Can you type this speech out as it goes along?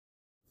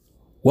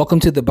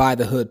Welcome to the By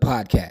the Hood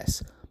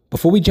podcast.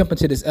 Before we jump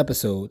into this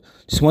episode,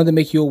 just wanted to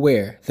make you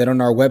aware that on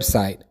our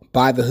website,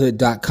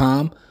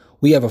 bythehood.com,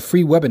 we have a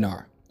free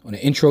webinar on an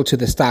intro to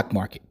the stock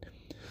market.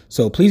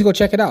 So please go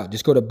check it out.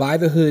 Just go to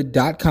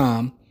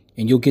bythehood.com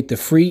and you'll get the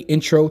free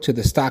intro to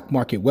the stock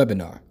market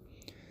webinar.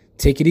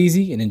 Take it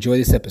easy and enjoy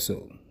this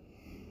episode.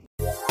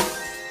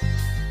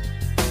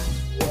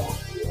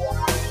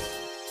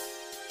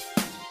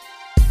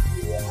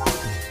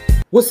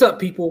 What's up,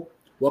 people?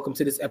 Welcome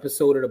to this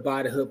episode of the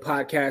By the Hood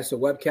podcast or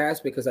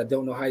webcast, because I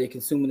don't know how you're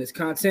consuming this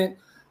content.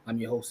 I'm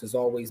your host, as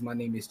always. My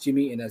name is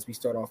Jimmy, and as we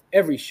start off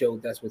every show,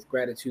 that's with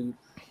gratitude.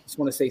 Just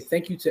want to say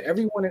thank you to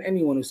everyone and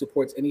anyone who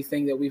supports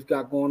anything that we've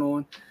got going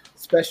on.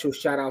 Special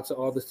shout out to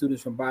all the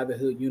students from By the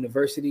Hood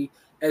University,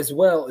 as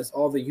well as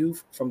all the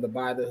youth from the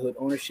By the Hood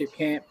Ownership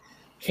Camp.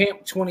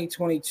 Camp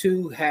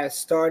 2022 has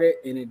started,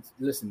 and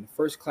listen, the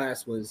first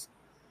class was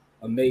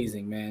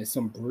amazing, man.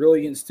 Some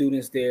brilliant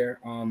students there.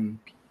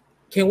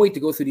 Can't wait to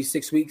go through these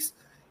 6 weeks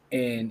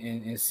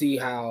and see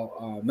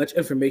how much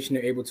information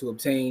they're able to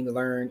obtain,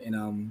 learn,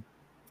 and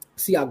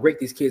see how great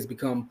these kids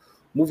become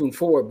moving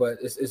forward. But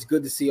it's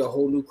good to see a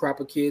whole new crop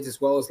of kids, as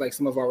well as like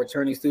some of our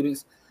returning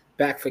students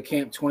back for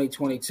Camp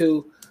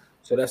 2022.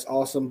 So that's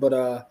awesome. But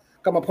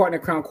got my partner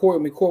Crown Corey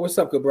with me. Corey, what's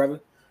up, good brother?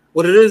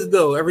 What it is,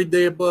 though, every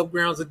day above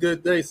ground's a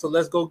good day. So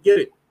let's go get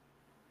it.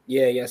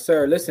 Yeah, yes,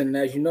 sir. Listen,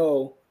 as you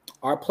know,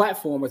 our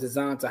platform is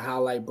designed to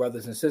highlight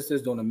brothers and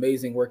sisters doing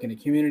amazing work in the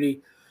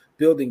community,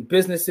 building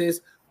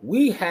businesses.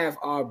 We have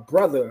our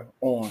brother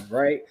on,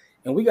 right?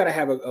 And we gotta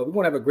have we want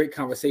to have a great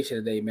conversation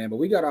today, man. But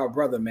we got our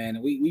brother, man.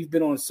 And we've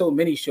been on so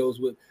many shows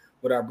with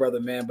our brother,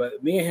 man.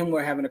 But me and him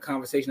were having a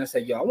conversation. I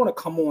said, yo, I want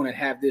to come on and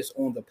have this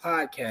on the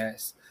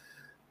podcast.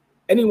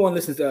 Anyone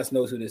listens to us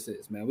knows who this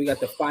is, man. We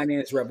got the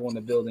finance rebel in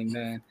the building,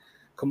 man.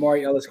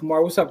 Camari, Ellis.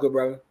 Camari, what's up, good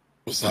brother?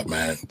 What's up,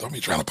 man? Don't be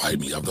trying to pipe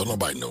me up. Don't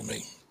nobody know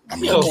me. I'm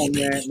No, low key,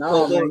 man. baby.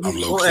 No, man. I'm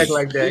low Don't key. act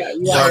like that.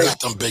 Y'all got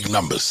them big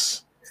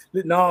numbers.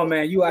 No,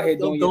 man, you out here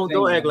doing your thing,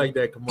 Don't man. act like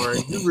that,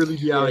 Camari. You really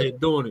be out here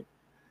doing it.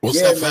 What's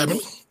Yeah, up, man.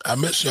 family? I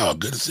miss y'all.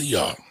 Good to see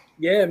y'all.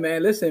 Yeah,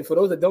 man. Listen, for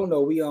those that don't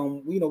know, we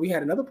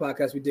had another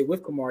podcast we did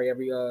with Camari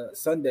every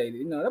Sunday.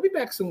 You know, they'll be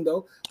back soon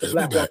though. The They'll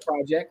Black be Wealth back.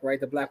 Project, right?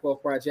 The Black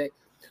Wealth Project.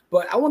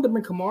 But I wanted to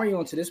bring Camari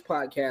onto this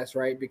podcast,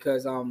 right?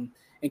 Because and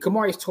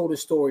Camari's told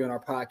his story on our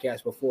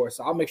podcast before,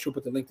 so I'll make sure to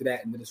put the link to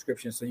that in the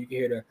description so you can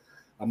hear the.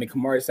 I mean,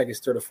 Camari's like his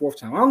third or fourth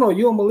time. I don't know,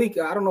 you and Malik.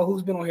 I don't know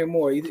who's been on here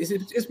more.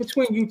 It's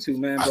between you two,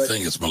 man. I But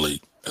think it's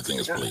Malik.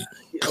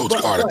 Coach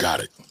but- Carter but-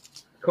 got it.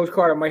 Coach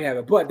Carter might have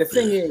it. But the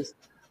thing is,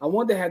 I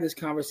wanted to have this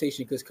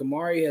conversation because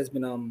Camari has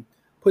been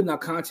putting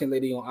out content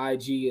lately on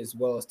IG as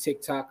well as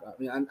TikTok. I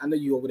mean, I know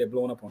you over there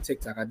blowing up on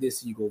TikTok. I did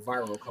see you go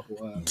viral a couple.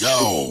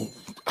 Yo,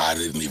 I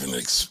didn't even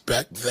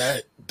expect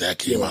that. That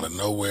came out of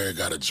nowhere.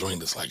 Got a joint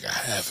that's like a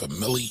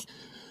 $500,000.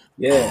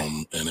 Yeah.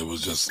 And it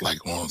was just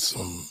like on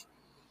some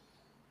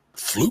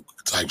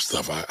fluke type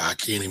stuff. I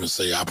can't even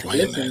say I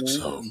planned Listen, that. man,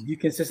 So you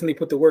consistently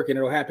put the work in,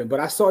 it'll happen.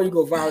 But I saw you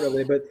go viral over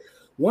there. But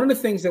one of the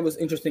things that was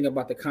interesting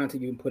about the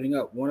content you've been putting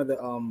up, one of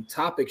the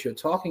topics you're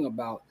talking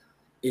about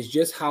is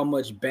just how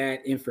much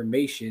bad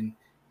information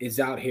is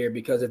out here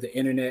because of the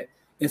internet,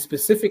 and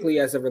specifically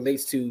as it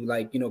relates to,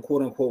 like, you know,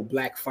 quote unquote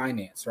black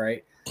finance,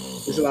 right?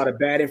 There's a lot of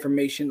bad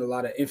information, a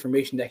lot of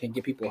information that can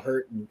get people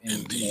hurt, and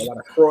you know, a lot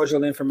of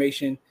fraudulent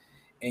information.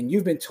 And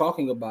you've been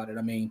talking about it.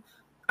 I mean,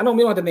 I know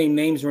we don't have to name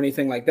names or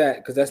anything like that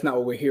because that's not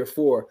what we're here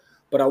for.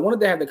 But I wanted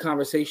to have the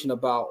conversation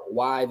about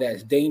why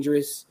that's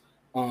dangerous,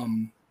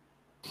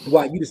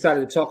 why you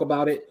decided to talk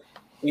about it,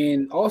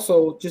 and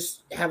also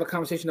just have a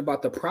conversation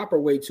about the proper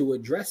way to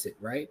address it,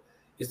 right?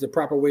 Is the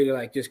proper way to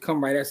like just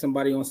come right at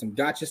somebody on some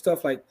gotcha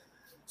stuff? Like,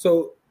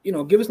 so, you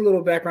know, give us a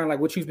little background, like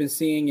what you've been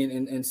seeing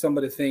and some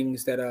of the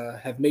things that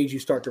have made you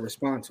start to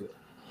respond to it.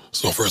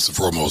 So first and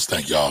foremost,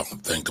 thank y'all.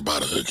 Thank the By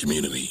the Hood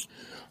community.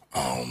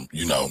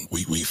 You know,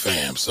 we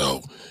fam,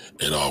 so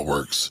it all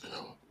works.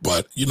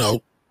 But, you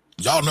know,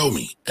 y'all know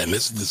me. And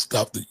this is the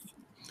stuff that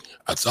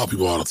I tell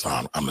people all the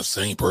time. I'm the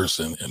same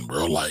person in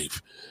real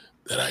life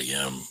that I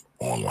am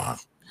online.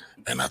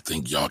 And I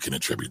think y'all can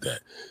attribute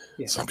that.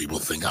 Yeah. Some people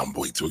think I'm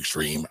way too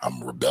extreme.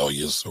 I'm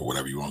rebellious or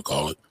whatever you want to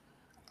call it.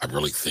 I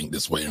really think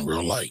this way in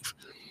real life.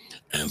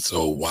 And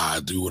so why I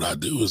do what I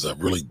do is I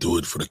really do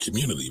it for the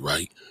community,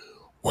 right?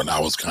 When I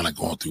was kind of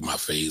going through my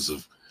phase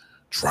of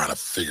trying to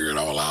figure it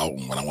all out,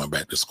 and when I went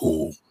back to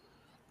school,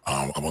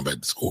 I went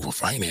back to school for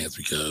finance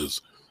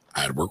because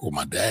I had worked with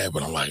my dad,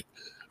 but I'm like,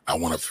 I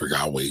want to figure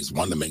out ways,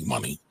 one, to make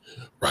money,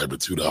 right?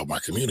 But two, to help my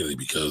community,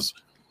 because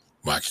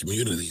my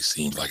community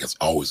seems like it's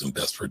always in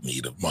desperate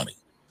need of money.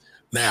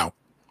 Now,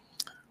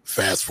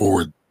 fast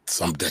forward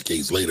some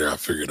decades later, I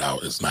figured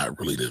out it's not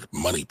really the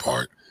money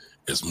part,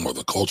 it's more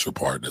the culture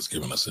part that's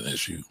giving us an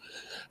issue.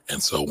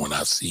 And so when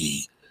I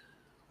see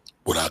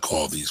what I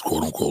call these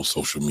quote unquote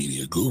social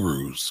media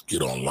gurus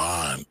get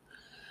online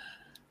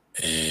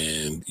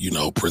and, you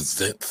know,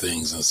 present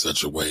things in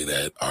such a way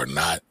that are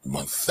not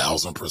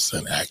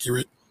 1000%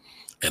 accurate.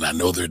 And I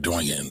know they're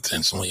doing it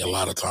intentionally a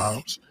lot of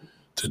times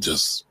to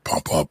just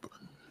pump up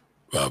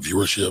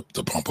viewership,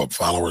 to pump up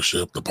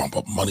followership, to pump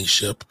up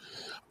moneyship.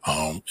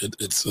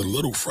 It's a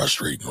little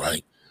frustrating,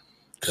 right?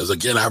 Because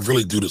again, I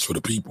really do this for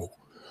the people.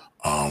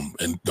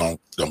 And don't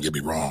get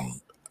me wrong,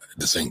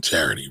 this ain't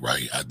charity,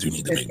 right? I do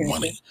need to make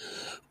money,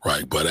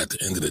 right? But at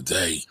the end of the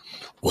day,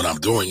 what I'm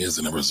doing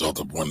isn't a result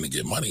of wanting to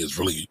get money. It's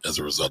really as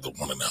a result of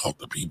wanting to help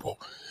the people.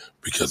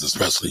 Because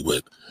especially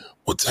with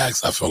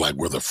tax, I feel like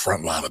we're the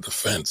front line of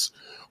defense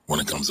when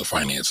it comes to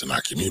finance in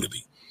our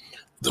community.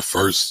 The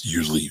first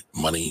usually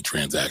money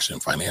transaction,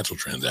 financial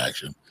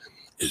transaction,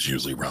 is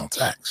usually around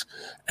tax.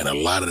 And a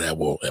lot of that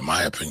will, in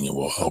my opinion,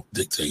 will help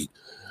dictate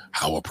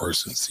how a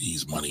person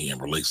sees money and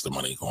relates to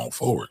money going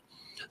forward.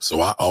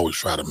 So I always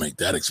try to make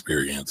that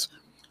experience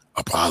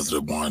a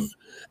positive one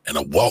and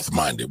a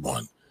wealth-minded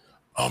one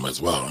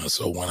as well. And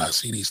so when I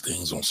see these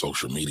things on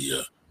social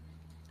media,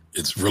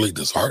 it's really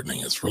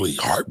disheartening. It's really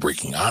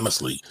heartbreaking,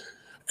 honestly.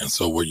 And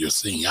so what you're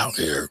seeing out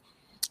here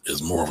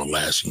is more of a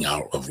lashing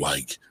out of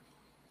like,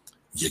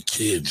 your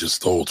kid just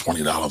stole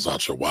 $20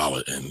 out your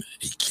wallet and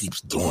he keeps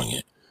doing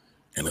it.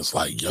 And it's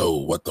like, yo,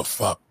 what the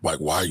fuck? Like,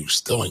 why are you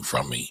stealing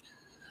from me?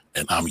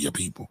 And I'm your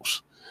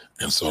people's.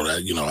 And so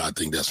that, I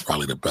think that's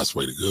probably the best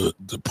way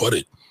to put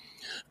it.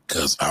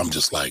 Cause I'm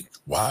just like,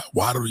 why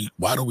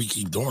do we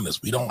keep doing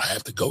this? We don't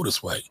have to go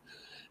this way.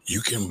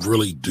 You can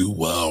really do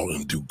well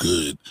and do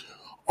good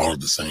all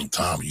at the same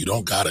time. You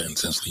don't got to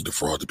intentionally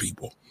defraud the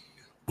people.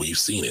 We've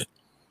seen it.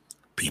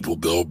 People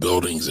build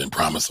buildings and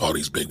promise all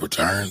these big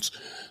returns.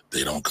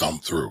 They don't come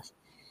through.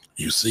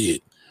 You see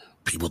it.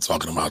 People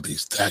talking about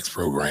these tax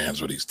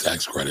programs or these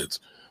tax credits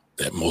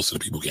that most of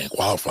the people can't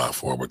qualify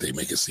for, but they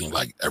make it seem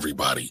like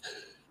everybody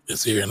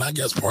is here. And I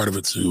guess part of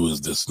it too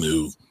is this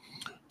new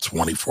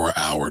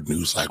 24-hour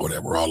news cycle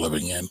that we're all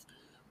living in,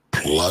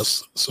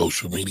 plus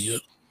social media.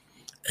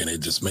 And it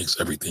just makes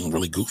everything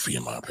really goofy,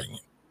 in my opinion.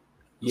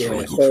 It's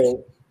really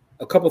so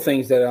a couple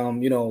things that,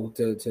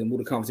 to move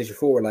the conversation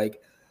forward,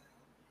 like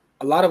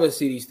a lot of us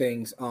see these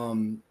things.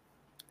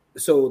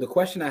 So the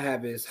question I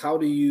have is, I'm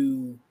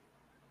going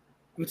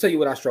to tell you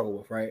what I struggle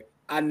with, right?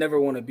 I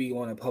never want to be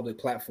on a public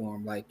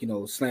platform, like,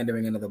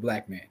 slandering another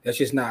black man. That's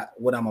just not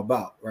what I'm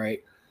about,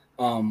 right?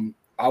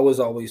 I was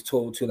always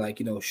told to,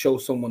 like, show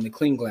someone the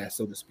clean glass,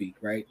 so to speak,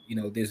 right?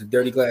 There's a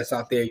dirty glass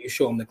out there. You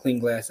show them the clean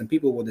glass and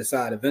people will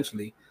decide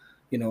eventually,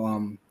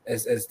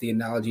 as the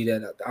analogy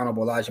that the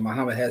Honorable Elijah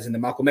Muhammad has in the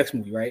Malcolm X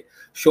movie, right?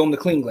 Show them the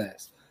clean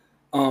glass.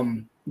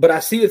 But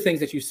I see the things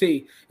that you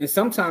see. And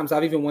sometimes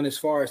I've even went as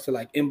far as to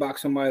like inbox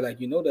somebody, like,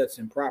 that's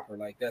improper,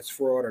 like that's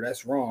fraud or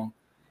that's wrong.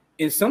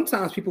 And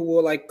sometimes people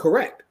will like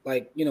correct,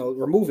 like,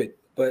 remove it.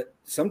 But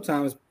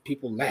sometimes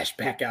people lash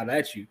back out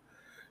at you,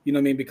 you know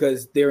what I mean?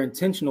 Because they're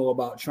intentional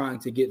about trying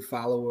to get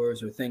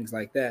followers or things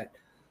like that.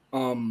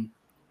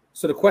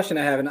 So the question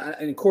I have,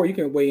 and Corey, you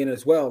can weigh in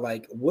as well,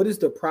 like, what is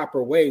the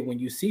proper way when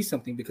you see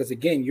something? Because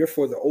again, you're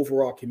for the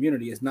overall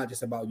community. It's not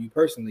just about you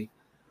personally.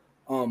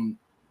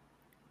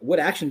 What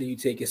action do you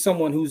take as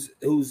someone who's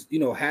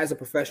has a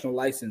professional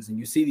license and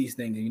you see these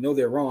things and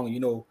they're wrong,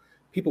 and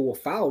people will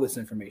follow this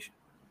information?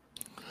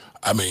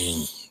 I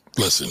mean,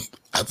 listen,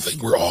 I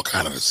think we're all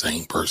kind of the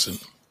same person.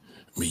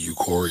 Me, you,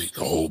 Corey,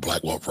 the whole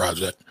Black Law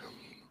Project,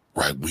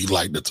 right? We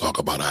like to talk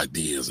about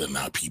ideas and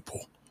not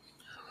people.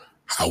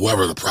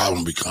 However, the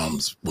problem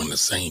becomes when the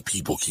same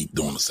people keep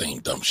doing the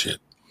same dumb shit.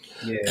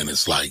 Yeah. And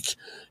it's like,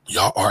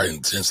 y'all are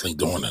intentionally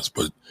doing this,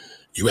 but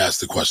you ask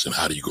the question,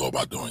 how do you go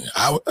about doing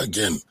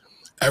it?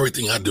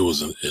 Everything I do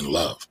is in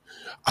love.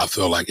 I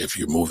feel like if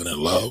you're moving in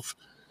love,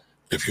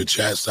 if you're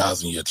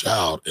chastising your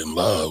child in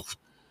love,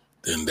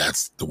 then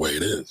that's the way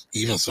it is.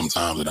 Even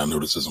sometimes, and I know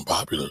this isn't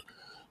popular,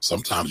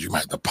 sometimes you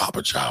might have to pop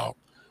a child,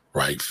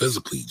 right,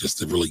 physically, just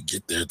to really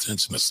get their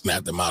attention, to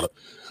snap them out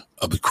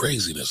of the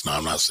craziness. Now,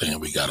 I'm not saying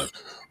we got to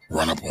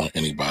run up on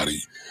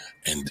anybody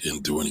and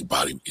do any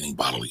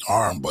bodily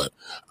harm, but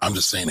I'm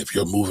just saying if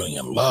you're moving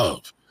in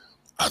love,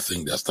 I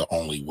think that's the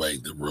only way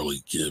to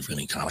really give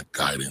any kind of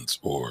guidance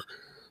or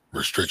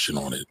restriction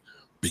on it,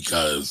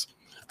 because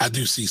I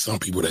do see some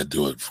people that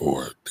do it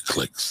for the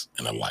clicks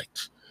and the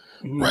likes,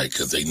 right?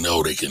 Because they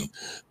know they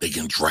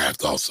can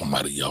draft off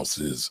somebody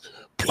else's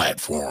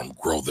platform,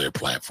 grow their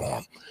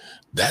platform.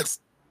 That's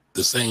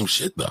the same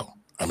shit, though.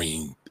 I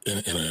mean,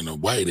 in a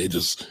way, they're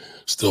just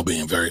still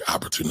being very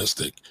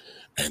opportunistic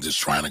and just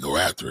trying to go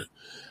after it.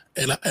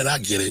 And I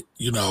get it.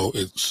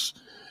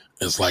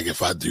 It's like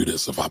if I do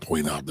this, if I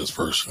point out this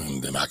person,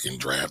 then I can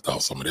draft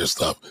off some of their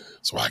stuff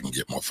so I can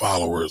get more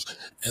followers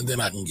and then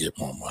I can get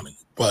more money.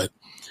 But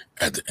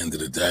at the end of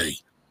the day,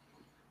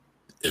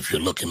 if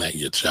you're looking at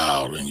your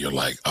child and you're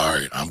like, all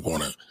right, I'm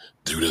going to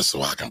do this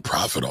so I can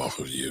profit off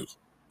of you,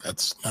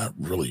 that's not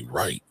really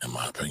right, in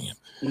my opinion.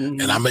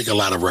 Mm-hmm. And I make a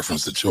lot of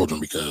reference to children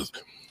because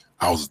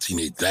I was a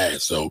teenage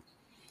dad. So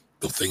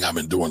the thing I've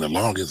been doing the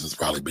longest is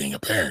probably being a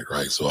parent,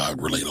 right? So I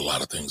relate a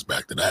lot of things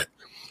back to that.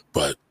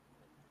 But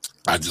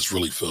I just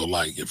really feel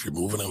like if you're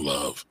moving in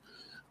love,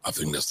 I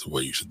think that's the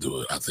way you should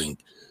do it. I think,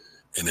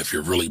 and if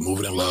you're really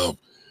moving in love,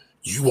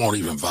 you won't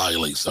even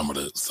violate some of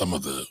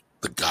the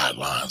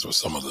guidelines or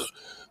some of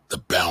the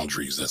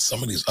boundaries that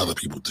some of these other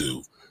people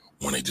do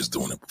when they're just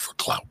doing it for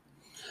clout.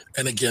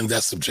 And again,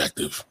 that's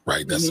subjective,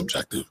 right? That's Mhm.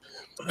 subjective.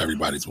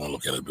 Everybody's going to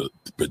look at it a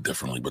bit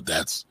differently, but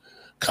that's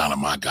kind of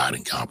my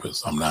guiding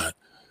compass. I'm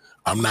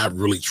not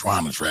really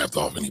trying to draft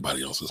off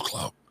anybody else's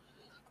club.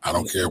 I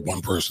don't care if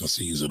one person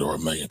sees it or a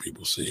million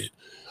people see it.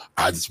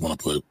 I just want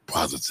to put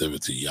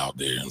positivity out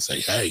there and say,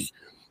 hey,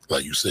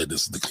 like you said,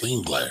 this is the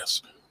clean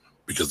glass.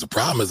 Because the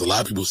problem is a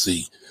lot of people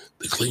see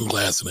the clean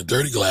glass and the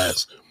dirty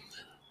glass,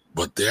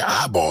 but their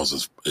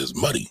eyeballs is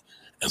muddy.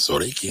 And so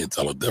they can't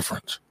tell a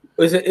difference.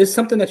 It's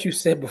something that you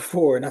said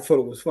before, and I thought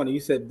it was funny. You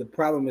said the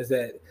problem is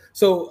that,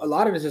 so a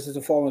lot of it is just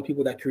to fall on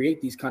people that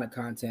create these kind of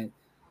content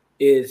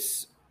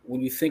is when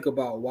you think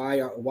about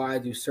why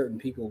do certain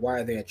people, why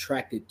are they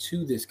attracted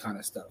to this kind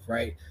of stuff,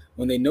 right?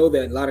 When they know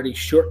that a lot of these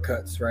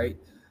shortcuts, right,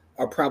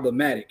 are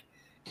problematic.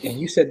 And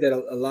you said that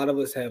a lot of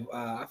us have,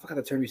 I forgot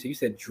the term you said. You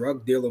said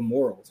drug dealer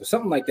morals or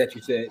something like that.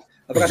 You said,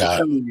 I forgot the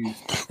term you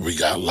used. We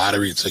got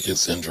lottery ticket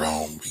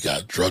syndrome. We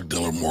got drug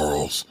dealer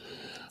morals.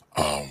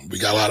 We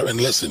got a lot of, and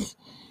listen,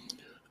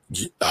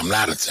 I'm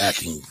not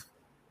attacking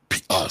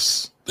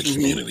us, the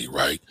community,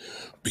 right?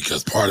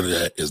 Because part of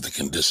that is the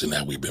condition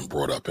that we've been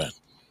brought up in.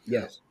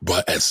 Yes.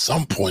 But at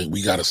some point,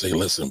 we got to say,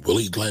 listen,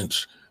 Willie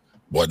Lynch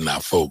wasn't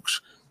our folks,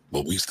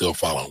 but we still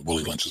following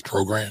Willie Lynch's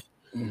program.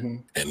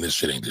 And this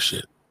shit ain't the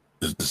shit.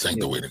 This ain't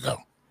the way to go.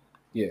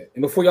 Yeah.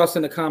 And before y'all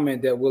send a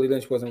comment that Willie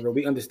Lynch wasn't real,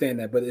 we understand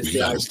that, but it's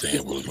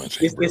Willie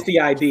Lynch ain't real. It's the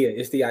idea.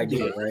 It's the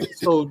idea, right?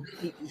 So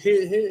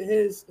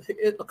here's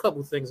a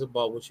couple things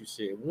about what you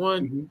said.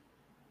 One,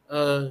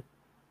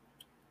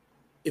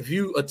 if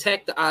you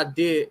attack the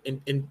idea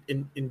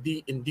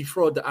and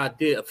defraud the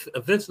idea,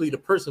 eventually the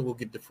person will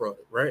get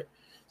defrauded, right?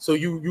 So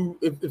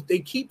if they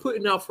keep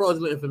putting out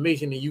fraudulent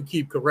information and you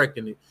keep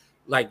correcting it,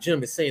 like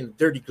Jim is saying, the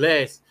dirty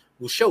glass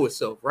will show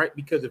itself, right?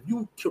 Because if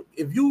you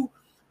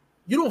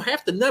don't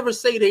have to never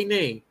say their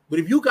name, but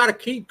if you got to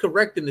keep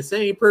correcting the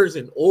same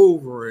person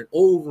over and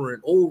over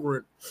and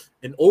over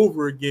and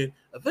over again,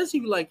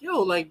 eventually you're like,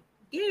 yo, like,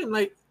 damn,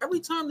 like every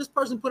time this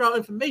person put out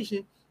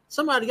information,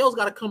 somebody else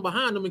got to come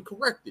behind them and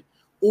correct it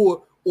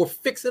or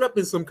fix it up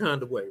in some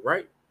kind of way,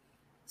 right?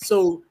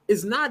 So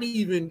it's not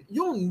even,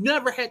 you'll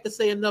never have to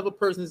say another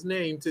person's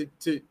name to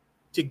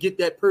get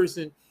that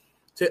person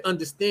to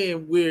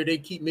understand where they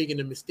keep making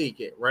a mistake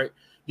at, right?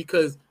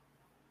 Because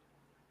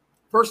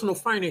personal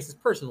finance is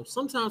personal.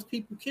 Sometimes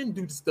people can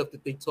do the stuff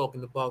that they're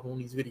talking about on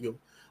these videos,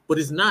 but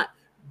it's not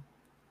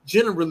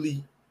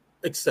generally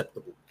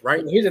acceptable,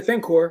 right? Here's the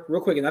thing, Core,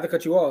 real quick, and not to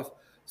cut you off.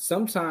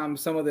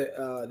 Sometimes some of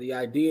the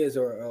ideas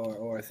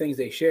or things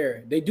they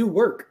share, they do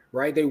work,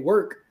 right? They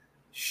work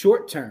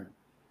short term,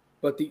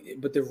 but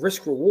the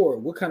risk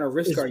reward, what kind of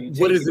risk are you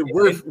taking? What is it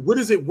worth? What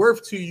is it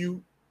worth to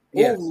you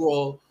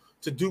overall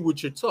to do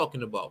what you're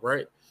talking about,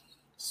 right?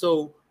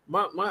 So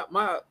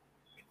my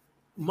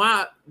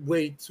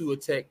way to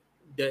attack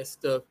that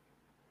stuff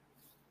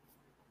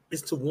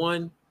is to,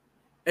 one,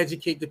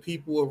 educate the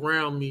people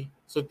around me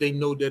so they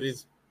know that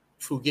it's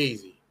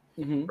fugazi,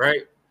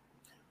 right?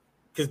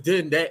 Because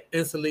then that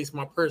insulates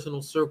my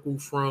personal circle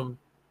from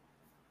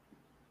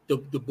the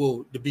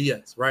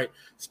BS, right?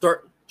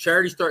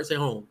 Charity starts at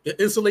home.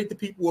 Insulate the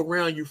people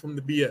around you from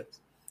the BS.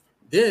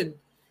 Then,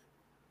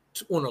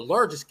 on a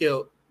larger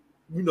scale,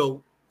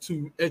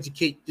 to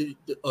educate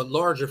a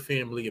larger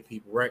family of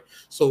people, right?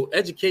 So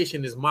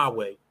education is my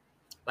way.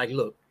 Like,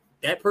 look,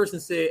 that person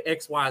said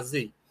X, Y,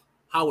 Z.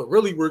 How it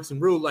really works in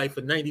real life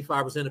for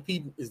 95% of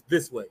people is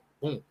this way.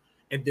 Boom.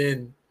 And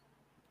then,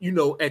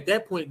 at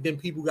that point, then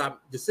people got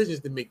decisions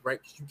to make,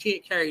 right? Because you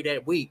can't carry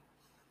that weight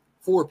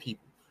for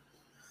people.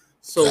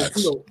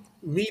 So,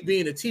 me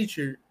being a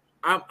teacher,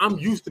 I'm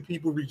used to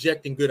people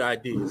rejecting good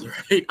ideas,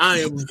 right? I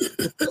am.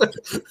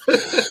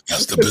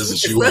 That's the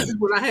business you in.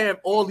 When I have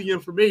all the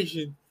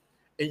information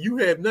and you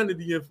have none of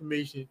the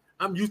information,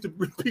 I'm used to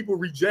people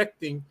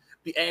rejecting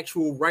the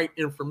actual right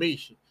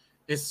information.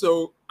 And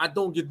so I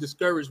don't get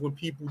discouraged when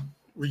people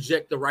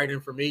reject the right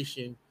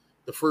information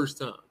the first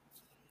time,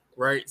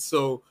 right?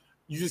 So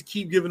you just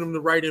keep giving them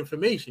the right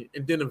information.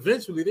 And then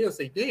eventually they'll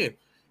say, damn.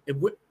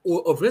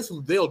 Or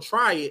eventually they'll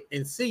try it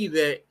and see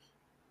that,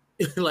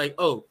 like,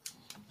 oh,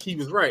 he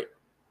was right.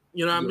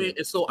 You know what I mean?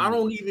 And so I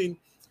don't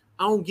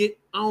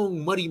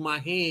muddy my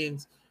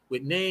hands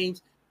with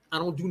names. I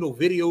don't do no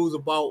videos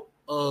about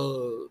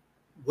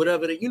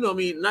whatever that, what I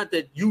mean? Not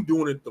that you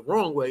doing it the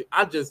wrong way.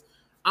 I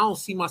don't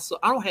see myself.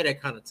 I don't have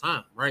that kind of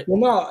time, right?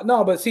 Well,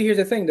 no, but see, here's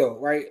the thing though,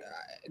 right?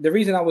 The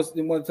reason I wanted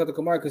to talk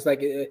to Camari, because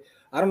like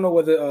I don't know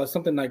whether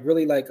something like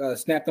really like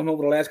snapped him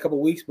over the last couple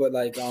of weeks, but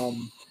like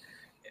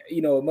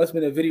it must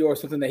have been a video or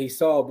something that he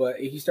saw, but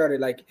he started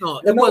like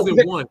it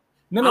wasn't one.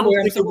 No, what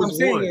I'm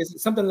saying is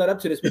something led up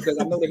to this because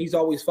I know that he's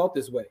always felt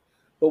this way.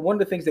 But one of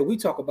the things that we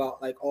talk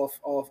about like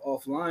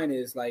offline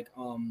is like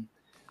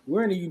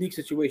we're in a unique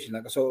situation.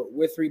 Like, so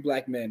we're three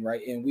black men,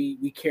 right? And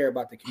we care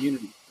about the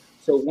community.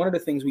 So one of the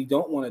things we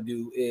don't want to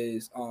do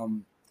is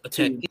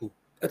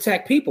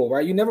attack people,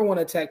 right? You never want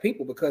to attack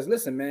people because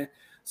listen, man,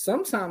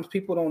 sometimes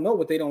people don't know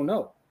what they don't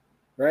know,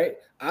 right?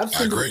 I've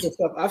seen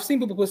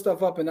people put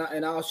stuff up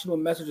and I'll shoot them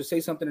a message or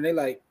say something and they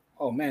like,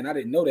 oh man, I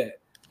didn't know that.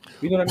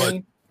 You know what I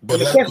mean? But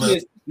the question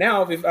is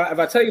now, if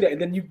I tell you that,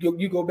 and then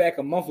you go back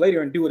a month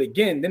later and do it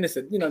again, then it's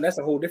that's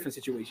a whole different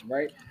situation,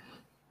 right?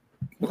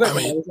 I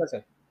mean, what was I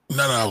say?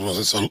 No, I was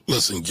gonna say, so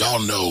listen, y'all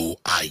know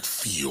I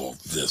feel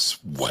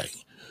this way.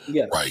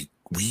 Yeah. Right.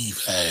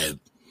 We've had,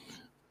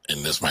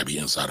 and this might be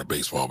insider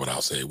baseball, but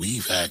I'll say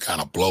we've had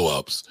kind of blow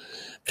ups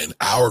in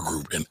our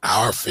group, in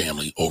our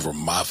family, over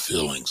my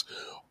feelings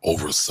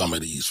over some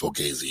of these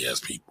fugazi ass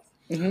people.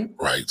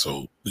 Mm-hmm. Right.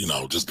 So,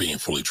 just being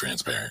fully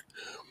transparent.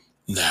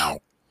 Now,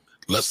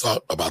 let's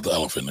talk about the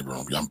elephant in the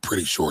room. I'm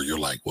pretty sure you're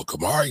like, well,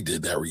 Camari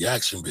did that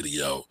reaction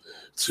video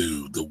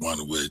to the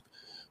one with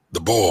the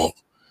ball.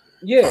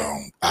 Yeah,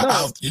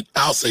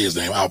 I'll say his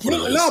name. I'll put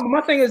it. No, but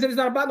my thing is, it's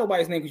not about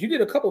nobody's name because you did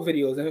a couple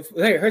videos. And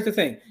here's the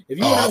thing: if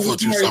you I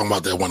thought you were talking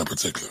about that one in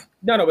particular.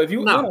 No, but if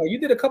you you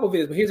did a couple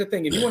videos. But here's the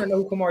thing: if you want to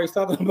know who Camari's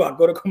talking about,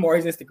 go to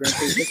Camari's Instagram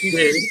page.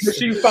 Make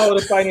sure you follow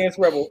the Finance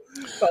Rebel.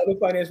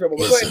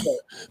 Listen,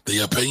 the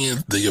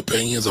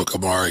opinions of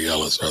Camari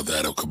Ellis are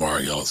that of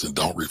Camari Ellis, and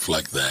don't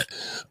reflect that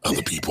of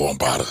the people on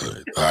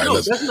Bottomhood. All right,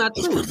 no, that's not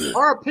true.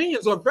 Our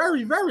opinions are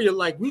very, very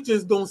alike. We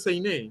just don't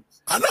say names.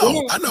 I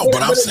know,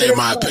 but I'm saying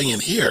my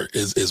opinion here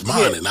is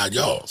mine and not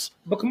y'all's.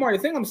 But Camari, the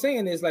thing I'm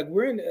saying is, like,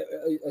 we're in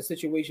a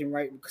situation,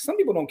 right? Some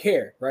people don't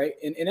care, right?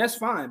 And that's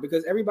fine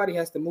because everybody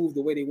has to move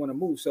the way they want to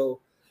move.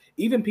 So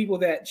even people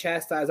that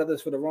chastise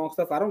others for the wrong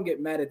stuff, I don't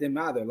get mad at them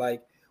either.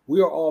 Like,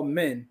 we are all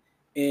men,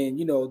 and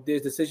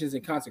there's decisions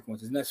and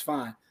consequences, and that's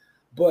fine.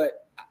 But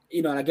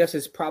and I guess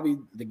it's probably,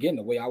 again,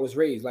 the way I was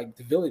raised, like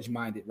the village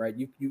minded, right?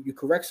 You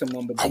correct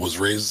someone, but I was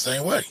raised the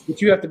same way.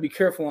 But you have to be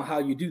careful on how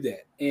you do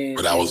that.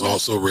 But I was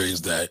also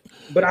raised that.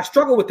 But I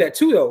struggle with that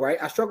too, though, right?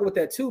 I struggle with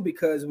that too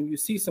because when you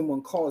see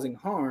someone causing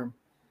harm,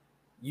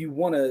 you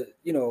want to,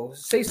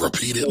 say something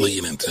repeatedly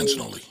and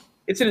intentionally.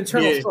 It's an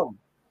internal struggle,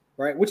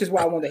 right? Which is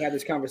why I wanted to have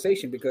this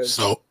conversation because.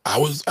 So I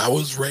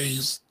was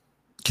raised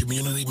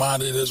community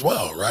minded as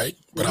well, right?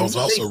 But I was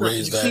also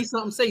raised that. See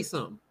something, say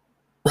something.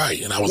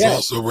 Right, and I was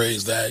also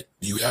raised that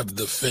you have to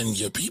defend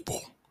your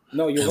people.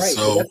 No, you're right.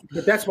 So,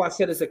 but that's why I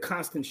said it's a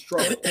constant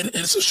struggle, and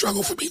it's a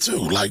struggle for me too.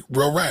 Like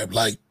real rap.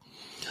 Like,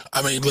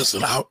 I mean,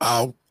 listen,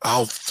 I'll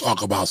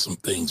talk about some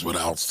things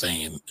without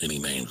saying any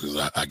names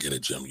because I get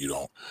it, Jim. You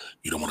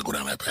don't want to go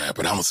down that path.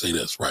 But I'm gonna say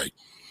this, right?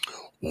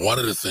 One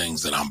of the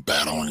things that I'm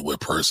battling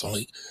with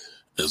personally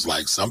is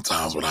like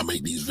sometimes when I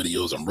make these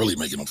videos, I'm really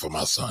making them for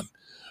my son,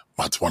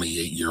 my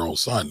 28-year-old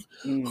son,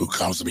 who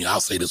comes to me. I'll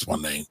say this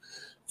one name.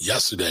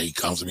 Yesterday, he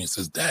comes to me and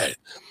says, Dad,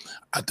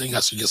 I think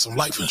I should get some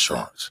life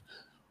insurance.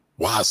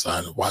 Why,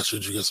 son? Why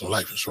should you get some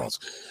life insurance?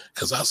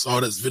 Because I saw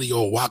this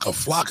video of Waka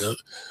Flocka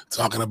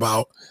talking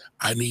about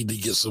I need to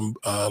get some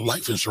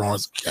life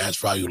insurance, cash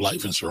value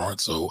life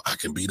insurance, so I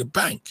can be the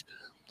bank.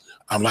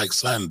 I'm like,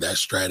 son, that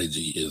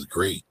strategy is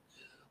great.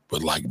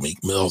 But like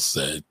Meek Mill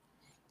said,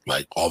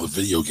 like all the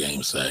video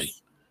games say,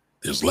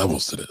 there's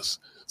levels to this.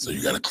 So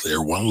you got to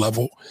clear one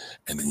level,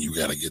 and then you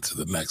got to get to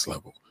the next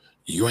level.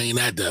 You ain't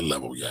at that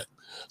level yet.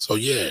 So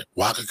yeah,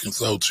 Waka can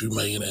sell $2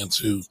 million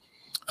into,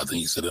 I think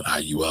he said an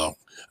IUL,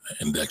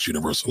 Index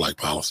Universal Life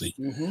Policy,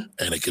 and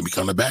it can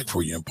become the bag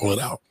for you and pull it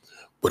out.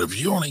 But if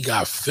you only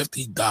got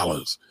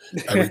 $50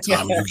 every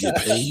time you get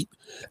paid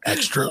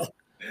extra,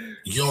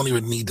 you don't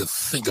even need to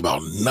think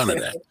about none of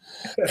that.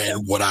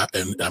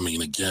 And I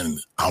mean, again,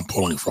 I'm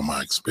pulling from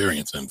my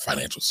experience in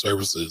financial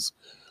services,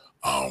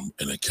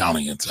 in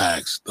accounting and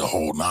tax, the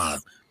whole nine.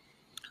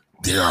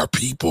 There are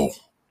people,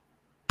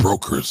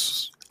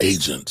 brokers,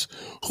 agents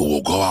who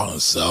will go out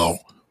and sell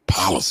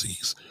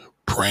policies,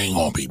 preying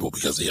on people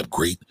because they have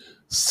great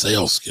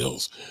sales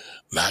skills,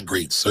 not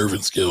great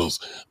servant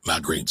skills,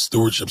 not great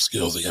stewardship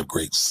skills. They have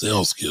great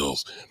sales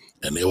skills,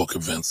 and they will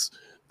convince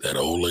that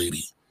old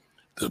lady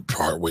to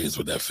part ways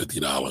with that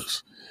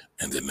 $50,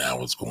 and then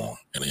now it's gone,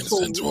 and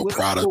it's into a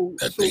product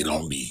that they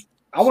don't need.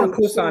 I want to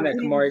co-sign that,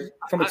 Camari,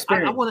 from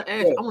experience. I want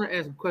to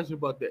ask a question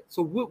about that.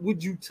 So, what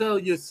would you tell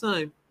your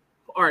son?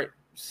 All right.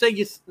 Say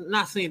you're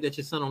not saying that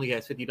your son only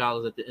has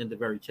 $50 at the end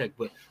of every check,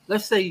 but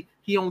let's say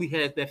he only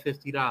has that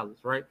 $50,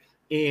 right?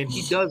 And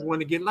he does want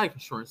to get life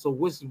insurance. So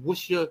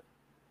what's your?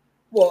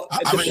 Well,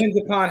 it depends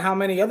upon how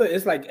many other.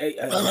 It's like a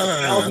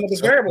thousand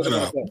other variables.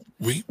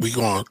 We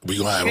gonna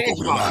have it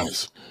over the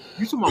lines.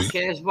 You talking about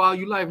cash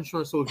value life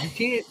insurance? So if you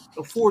can't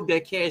afford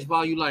that cash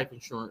value life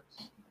insurance,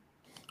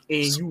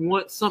 and you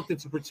want something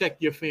to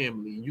protect your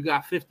family, and you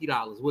got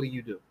 $50, what do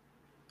you do?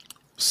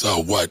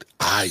 So what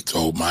I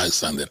told my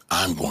son that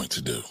I'm going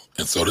to do,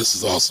 and so this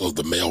is also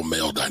the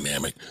male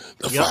dynamic,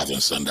 the father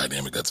and son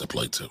dynamic that's at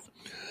play too.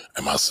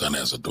 And my son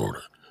has a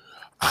daughter.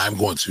 I'm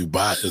going to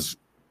buy his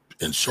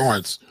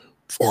insurance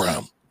for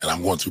him, and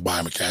I'm going to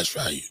buy him a cash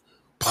value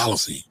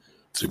policy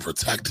to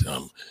protect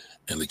him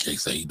in the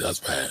case that he does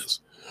pass.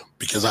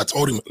 Because I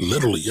told him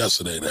literally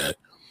yesterday that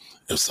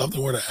if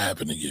something were to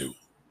happen to you,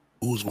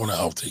 who's going to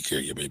help take care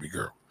of your baby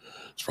girl?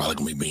 It's probably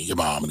going to be me and your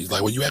mom. And he's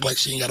like, well, you act like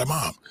she ain't got a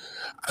mom.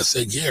 I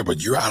said, yeah,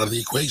 but you're out of the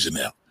equation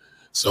now.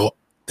 So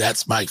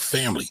that's my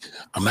family.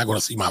 I'm not going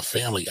to see my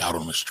family out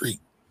on the street.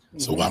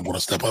 So I'm going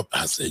to step up.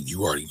 I said,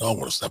 you already know I'm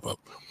going to step up.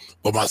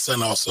 But my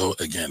son also,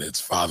 again, it's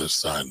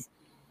father-son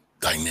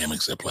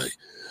dynamics at play.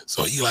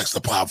 So he likes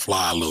to pop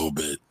fly a little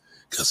bit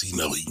because he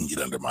know he can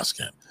get under my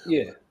skin.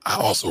 Yeah. I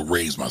also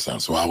raised my son.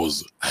 So I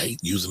hate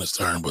using this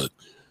term, but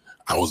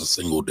I was a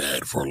single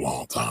dad for a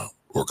long time,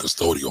 or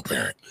custodial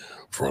parent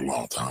for a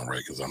long time,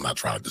 right? Because I'm not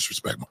trying to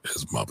disrespect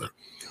his mother.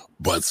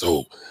 But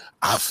so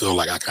I feel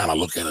like I kind of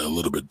look at it a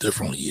little bit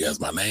differently. He has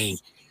my name.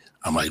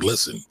 I'm like,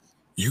 listen,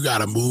 you got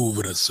to move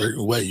in a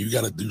certain way. You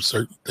got to do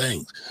certain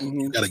things.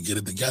 You got to get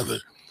it together.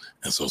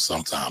 And so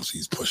sometimes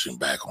he's pushing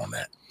back on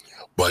that.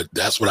 But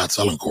that's what I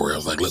tell him, Corey. I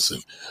was like, listen,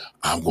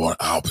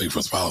 I'll pay for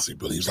his policy.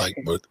 But he's like,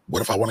 but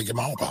what if I want to get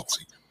my own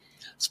policy?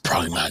 It's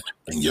probably not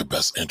in your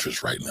best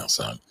interest right now,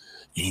 son.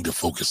 You need to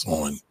focus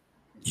on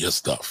your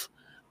stuff,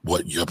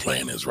 what your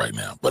plan is right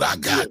now. But I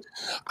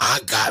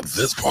got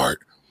this part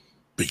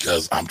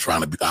because I'm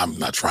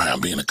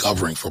being a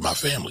covering for my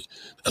family.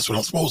 That's what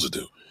I'm supposed to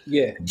do.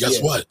 Yeah.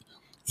 Guess what?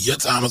 Your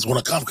time is going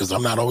to come because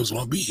I'm not always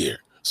going to be here.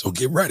 So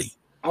get ready.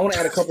 I want to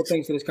add a couple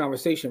things to this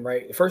conversation,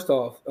 right? First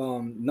off,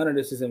 none of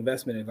this is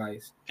investment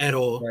advice at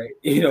all, right?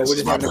 This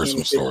is my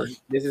personal story.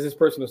 This is his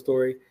personal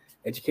story,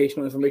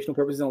 educational, informational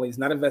purposes only. It's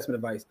not investment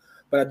advice.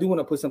 But I do want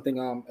to put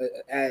something,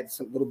 add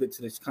some little bit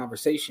to this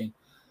conversation.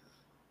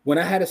 When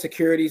I had a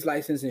securities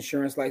license,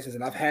 insurance license,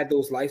 and I've had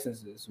those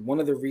licenses, one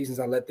of the reasons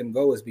I let them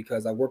go is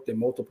because I worked in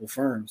multiple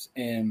firms,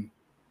 and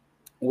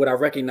what I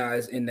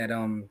recognize in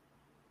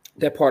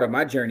that part of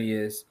my journey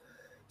is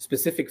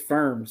specific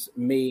firms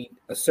made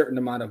a certain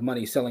amount of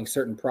money selling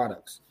certain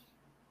products.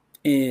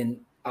 And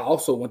I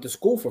also went to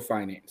school for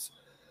finance.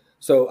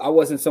 So I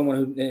wasn't someone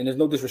who, and there's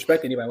no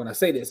disrespect to anybody when I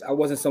say this, I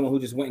wasn't someone who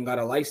just went and got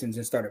a license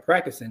and started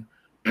practicing.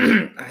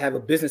 I have a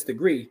business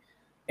degree,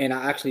 and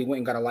I actually went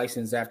and got a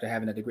license after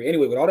having a degree.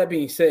 Anyway, with all that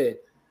being said,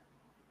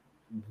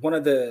 one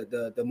of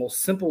the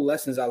most simple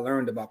lessons I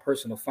learned about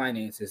personal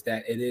finance is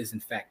that it is in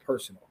fact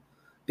personal.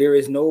 There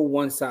is no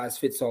one size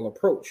fits all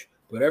approach.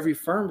 But every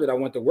firm that I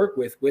went to work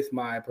with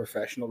my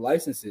professional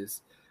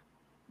licenses,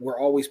 were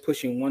always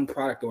pushing one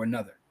product or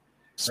another.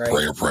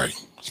 Spray or pray.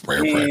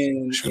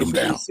 Shoot them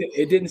down.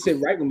 It didn't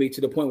sit right with me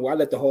to the point where I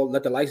let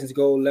the license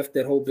go, left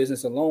that whole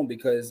business alone,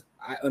 because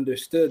I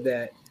understood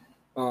that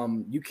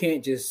you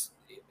can't just,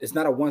 it's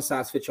not a one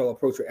size fits all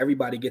approach where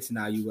everybody gets an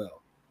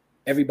IUL,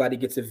 everybody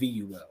gets a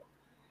VUL,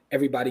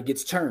 everybody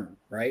gets term,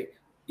 right?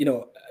 You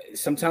know,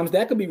 sometimes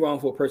that could be wrong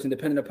for a person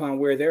depending upon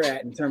where they're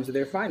at in terms of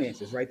their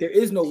finances, right? There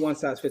is no one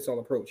size fits all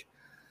approach.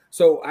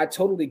 So I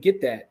totally get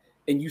that.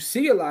 And you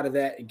see a lot of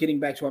that, getting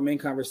back to our main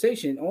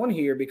conversation on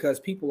here, because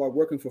people are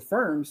working for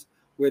firms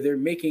where they're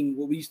making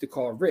what we used to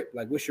call a RIP,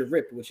 like what's your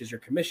RIP, which is your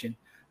commission.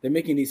 They're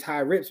making these high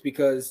RIPs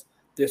because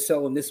they're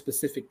selling this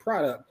specific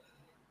product,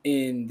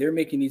 and they're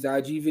making these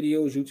IG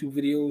videos, YouTube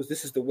videos.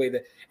 This is the way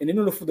that, and then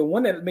the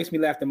one that makes me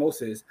laugh the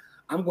most is,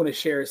 I'm going to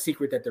share a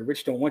secret that the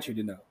rich don't want you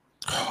to know.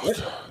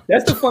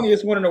 That's the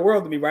funniest one in the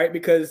world to me, right?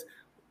 Because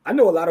I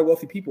know a lot of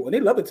wealthy people, and they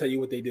love to tell you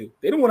what they do.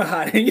 They don't want to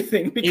hide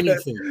anything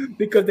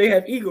because they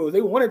have egos.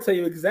 They want to tell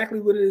you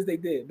exactly what it is they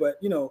did. But,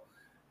 you know,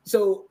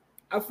 so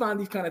I find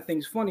these kind of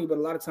things funny, but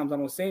a lot of times I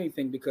don't say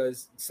anything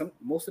because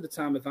most of the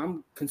time, if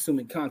I'm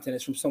consuming content,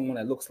 it's from someone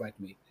that looks like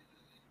me.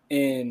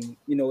 And,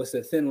 you know, it's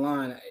a thin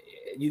line.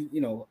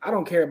 You know, I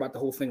don't care about the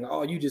whole thing.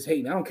 Oh, you just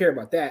hating. I don't care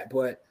about that.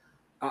 But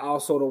I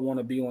also don't want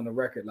to be on the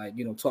record, like,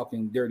 you know,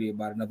 talking dirty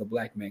about another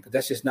black man, because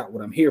that's just not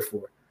what I'm here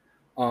for.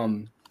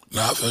 No,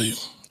 I feel you.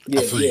 Yeah,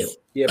 I feel you.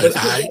 Yeah, but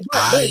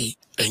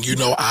and you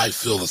know, I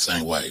feel the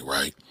same way,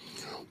 right?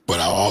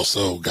 But I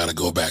also got to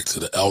go back to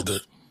the elder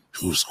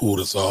who schooled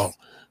us all.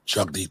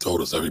 Chuck D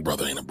told us every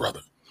brother ain't a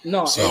brother.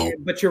 No,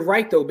 but you're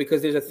right though,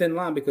 because there's a thin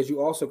line, because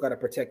you also got to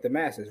protect the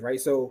masses,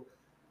 right? So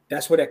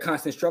that's where that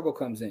constant struggle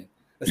comes in,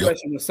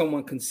 especially when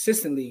someone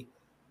consistently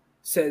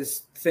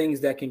says things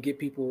that can get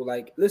people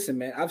like, listen,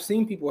 man, I've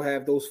seen people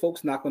have those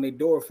folks knock on their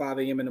door at 5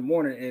 a.m. in the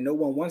morning, and no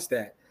one wants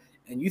that.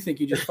 And you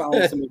think you just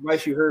following some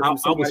advice you heard from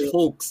somebody. I was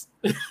folks.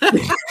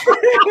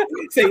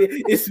 Say,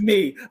 it's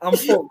me. I'm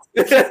folks.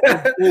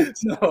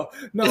 No,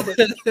 but,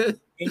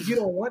 and you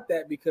don't want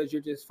that because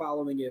you're just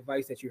following the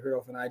advice that you heard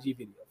off an IG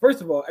video.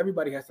 First of all,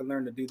 everybody has to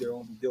learn to do their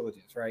own due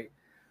diligence, right?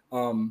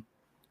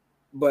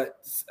 But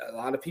a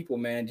lot of people,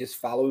 man, just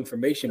follow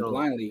information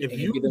blindly. If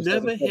you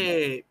never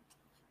had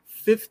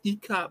 50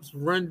 cops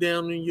run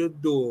down on your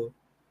door,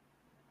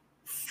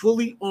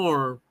 fully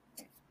armed,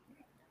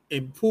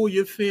 and pull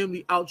your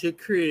family out your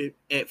crib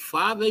at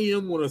 5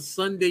 a.m. on a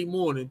Sunday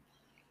morning,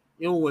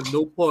 you don't want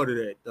no part of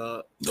that,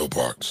 dog. No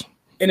parts.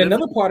 And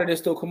another part of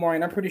this, though, Camari,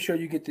 and I'm pretty sure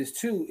you get this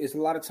too, is a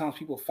lot of times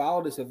people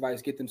follow this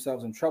advice, get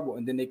themselves in trouble,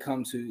 and then they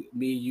come to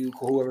me, you,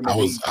 whoever. I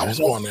was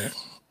on there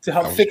to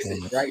help fix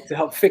it, right? To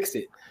help fix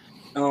it.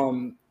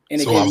 And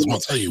so again, I was going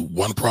to tell you,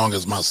 one prong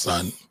is my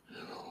son.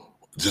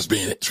 Just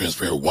being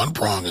transparent. One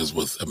prong is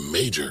with a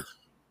major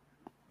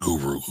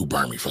guru who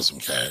burned me for some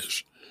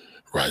cash,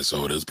 right?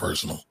 So it is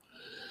personal.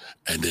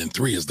 And then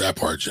 3 is that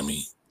part,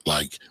 Jimmy.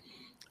 Like,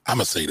 I'm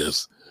going to say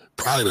this.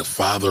 Probably the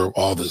father of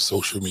all this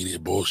social media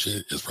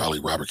bullshit is probably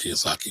Robert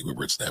Kiyosaki with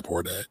Rich Dad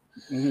Poor Dad.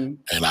 Mm-hmm.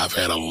 And I've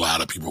had a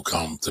lot of people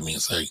come to me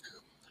and say,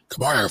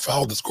 Camari, I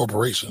followed this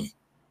corporation.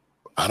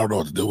 I don't know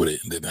what to do with it.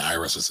 And then the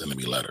IRS is sending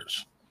me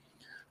letters.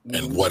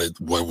 And what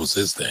was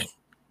his thing?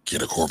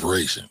 Get a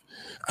corporation.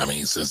 I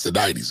mean, since the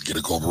 90s, get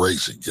a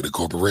corporation.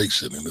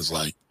 And it's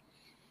like,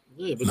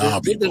 yeah, but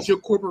what does your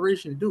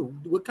corporation do?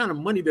 What kind of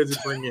money does it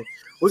bring in?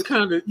 What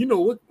kind of,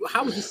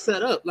 how was it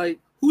set up? Like,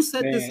 who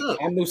set this up?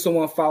 I knew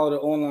someone followed an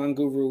online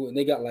guru, and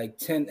they got like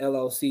 10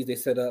 LLCs they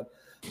set up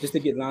just to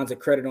get lines of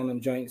credit on them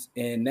joints.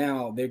 And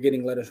now they're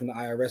getting letters from the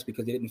IRS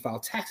because they didn't file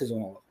taxes on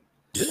all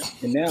of them. Yeah.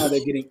 And now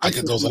they're getting I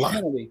get those a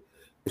lot.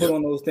 Put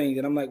on those things.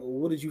 And I'm like, well,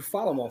 what did you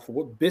file them off for?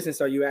 What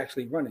business are you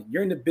actually running?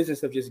 You're in the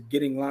business of just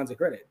getting lines of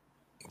credit.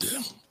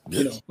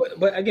 Yeah.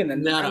 But again,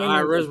 now the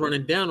IRS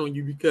running down on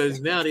you because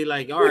now they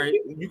like, all right,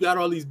 you got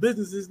all these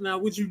businesses now.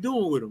 What you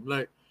doing with them?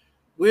 Like,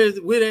 where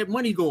that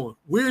money going?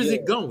 Where is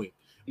it going?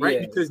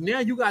 Right? Because now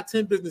you got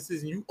 10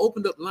 businesses and you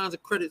opened up lines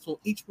of credits on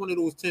each one of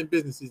those 10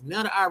 businesses.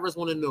 Now the IRS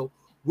want to know,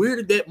 where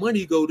did that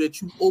money go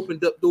that you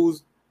opened up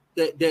those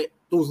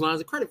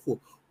lines of credit for?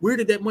 Where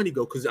did that money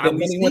go? Because I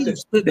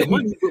spent the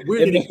money, but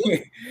where did it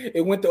go?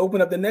 It went to open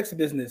up the next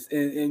business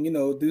and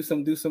do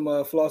some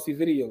flossy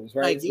videos,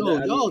 right?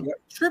 Like, y'all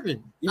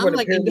tripping. I'm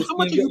like, and how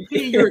much are you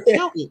paying your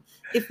accountant?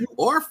 If you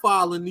are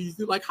filing these,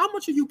 like, how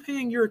much are you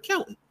paying your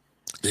accountant?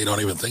 They don't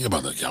even think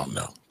about the accountant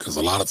now, because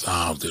a lot of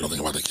times they don't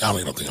think about the accountant,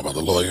 they don't think about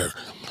the lawyer.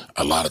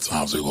 A lot of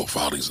times they go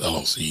file these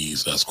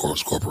LLCs, S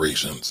corps,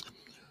 corporations,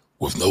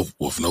 with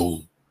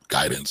no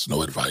guidance,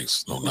 no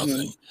advice, no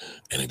nothing,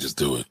 and they just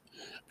do it.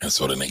 And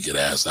so then they get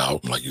asked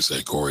out, and like you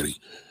said, Corey,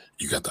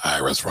 you got the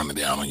IRS running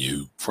down on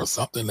you for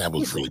something that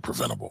was really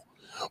preventable.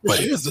 But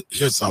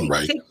here's something,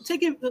 right?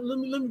 Take it. Let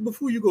me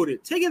before you go there.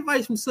 Take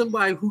advice from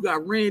somebody who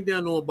got ran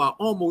down on by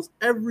almost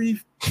every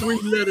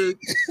 3-letter.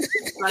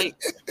 Like,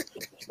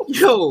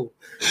 yo,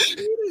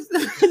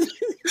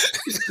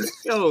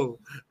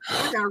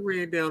 I got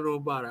ran down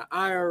on by the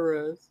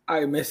IRS. All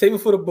right, man, save it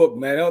for the book,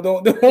 man.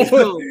 Don't.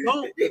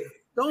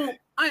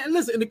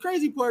 Listen. And the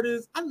crazy part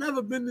is, I've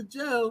never been to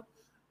jail,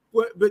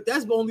 but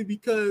that's only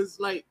because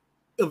like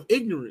of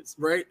ignorance,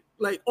 right?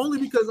 Like only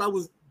because I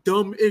was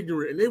dumb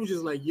ignorant, and they were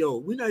just like, "Yo,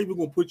 we're not even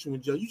gonna put you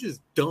in jail. You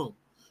just dumb."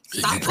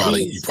 You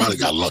probably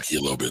got lucky a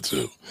little bit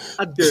too.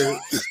 I did.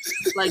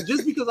 Like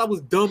just because I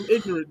was dumb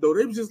ignorant though,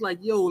 they was just like,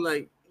 "Yo."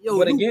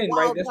 But again,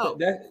 right?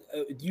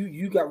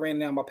 You got ran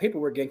down by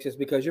paperwork gangsters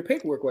because your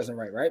paperwork wasn't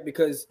right?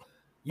 Because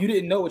you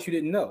didn't know what you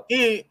didn't know,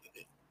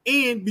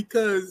 and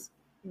because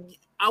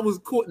I was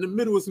caught in the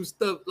middle of some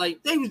stuff.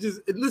 Like they was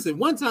just listen.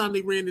 One time they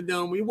ran it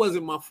down on me. It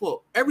wasn't my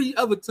fault. Every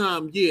other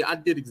time, I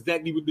did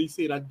exactly what they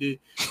said I did.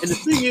 And the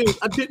thing is,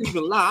 I didn't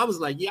even lie. I was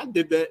like, I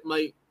did that.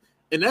 Like,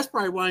 and that's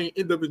probably why I didn't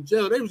end up in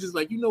jail. They was just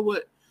like, you know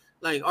what?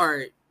 Like, all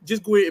right,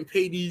 just go ahead and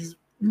pay these,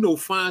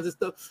 fines and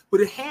stuff.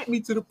 But it had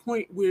me to the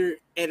point where,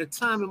 at a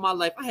time in my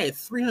life, I had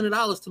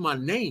 $300 to my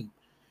name.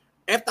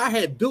 After I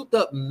had built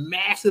up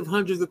massive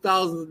hundreds of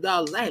thousands of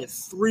dollars, I had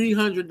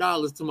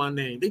 $300 to my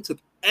name. They took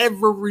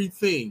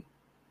everything.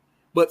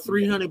 But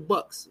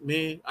 $300,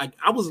 man.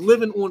 I was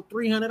living on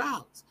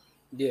 $300.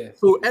 Yeah.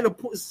 So at a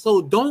point,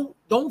 so don't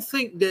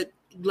think that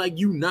like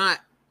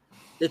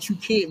that you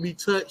can't be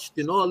touched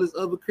and all this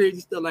other crazy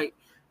stuff. Like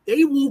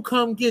they will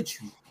come get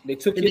you. They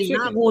took and they're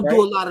not gonna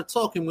do a lot of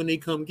talking when they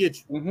come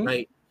get you.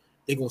 Right?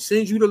 They're gonna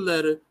send you the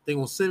letter. They're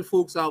gonna send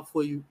folks out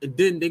for you, and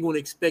then they're gonna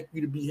expect you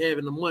to be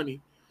having the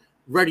money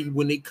ready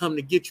when they come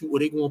to get you, or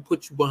they're gonna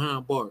put you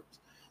behind bars.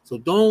 So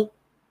don't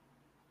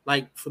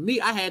like for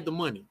me, I had the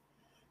money.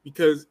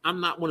 Because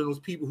I'm not one of those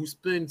people who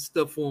spend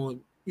stuff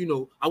on,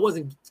 I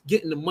wasn't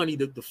getting the money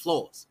to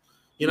floss,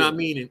 what I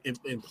mean,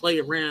 and play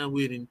around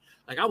with. And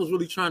like, I was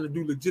really trying to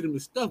do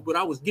legitimate stuff, but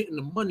I was getting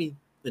the money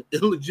in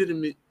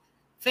illegitimate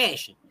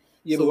fashion.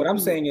 Yeah, so, but what I'm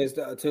saying is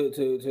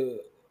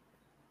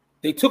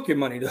they took your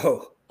money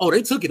though. Oh,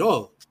 they took it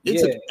all. They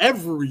took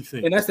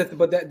everything. And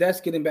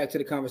that's getting back to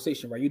the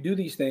conversation, right? You do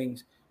these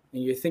things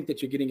and you think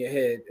that you're getting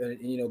ahead.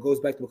 And, goes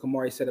back to what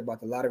Camari said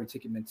about the lottery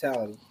ticket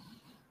mentality.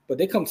 But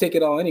they come take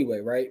it all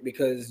anyway, right?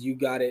 Because you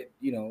got it,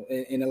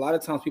 and a lot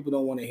of times people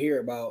don't want to hear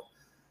about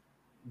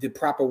the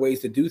proper ways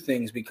to do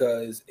things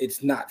because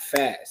it's not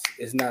fast.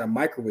 It's not a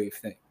microwave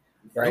thing,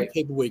 right?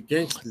 Paperweight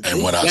gangsters.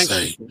 And when I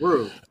say,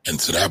 and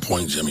to that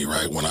point, Jimmy,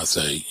 right? When I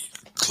say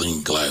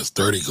clean glass,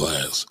 dirty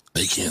glass,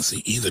 they can't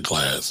see either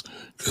glass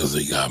because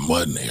they got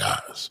mud in their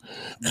eyes.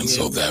 And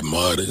so that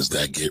mud is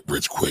that get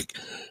rich quick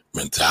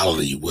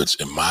mentality,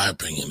 which in my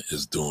opinion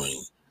is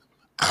doing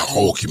our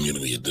whole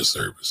community a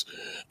disservice.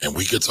 And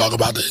we could talk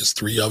about the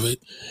history of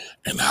it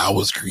and how it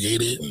was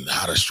created and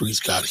how the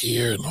streets got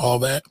here and all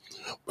that.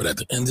 But at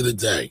the end of the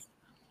day,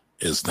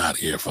 it's not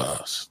here for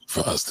us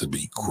to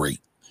be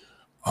great.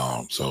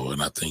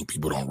 And I think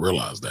people don't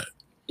realize that.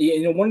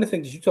 Yeah, one of the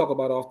things that you talk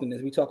about often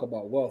is we talk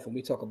about wealth and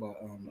we talk about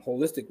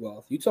holistic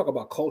wealth. You talk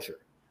about culture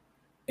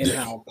and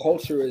how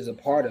culture is a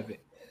part of it.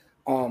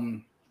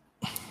 And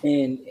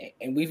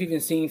we've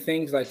even seen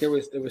things like there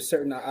was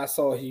certain, I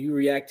saw you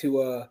react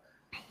to a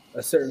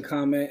certain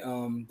comment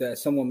that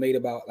someone made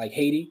about like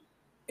Haiti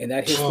and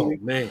that history. Oh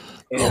man!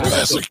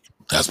 Pastor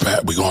That's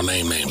Pat. We're gonna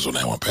name names on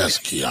that one,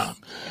 Pastor Keon.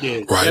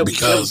 Yeah, right?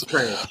 Because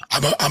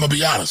I'm gonna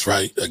be honest,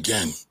 right?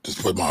 Again,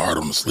 just put my heart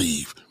on the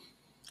sleeve.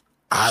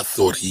 I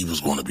thought he was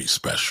going to be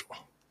special.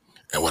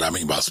 And what I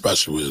mean by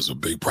special is a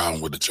big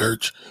problem with the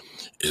church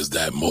is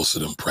that most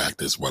of them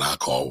practice what I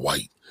call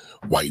white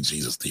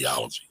Jesus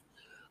theology.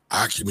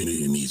 Our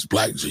community needs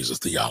black Jesus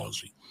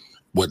theology.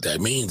 What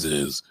that means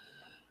is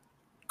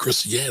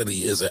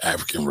Christianity is an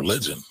African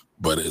religion,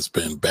 but it's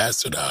been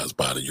bastardized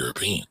by the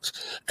Europeans.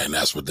 And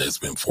that's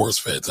been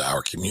force-fed to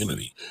our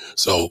community.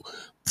 So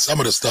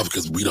some of the stuff,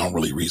 because we don't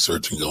really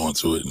research and go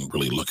into it and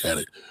really look at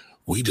it,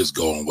 we just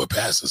go on what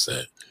Pastor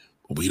said.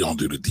 We don't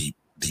do the deep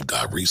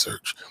dive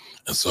research.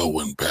 And so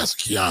when Pastor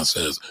Keon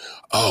says,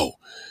 oh,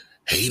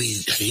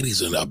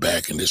 Haiti's in a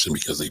bad condition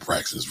because they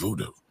practice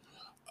voodoo.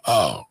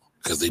 Oh,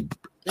 because they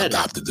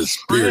adopted the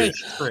spirit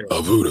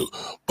of voodoo.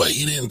 But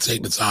he didn't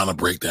take the time to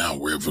break down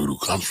where voodoo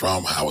comes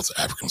from, how it's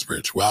African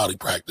spirituality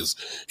practice.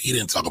 He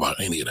didn't talk about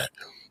any of that.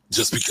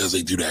 Just because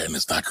they do that and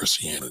it's not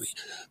Christianity,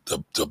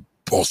 to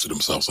bolster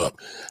themselves up.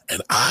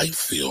 And I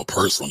feel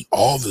personally,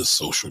 all this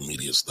social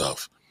media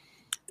stuff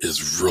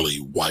is really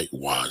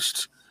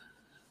whitewashed,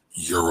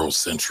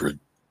 Eurocentric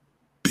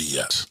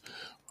BS.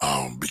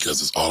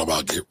 Because it's all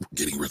about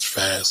getting rich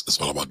fast. It's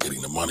all about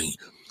getting the money.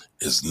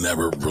 It's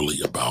never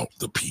really about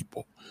the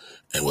people.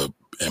 And what,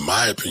 in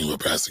my opinion, what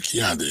Pastor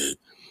Keon did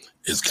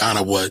is kind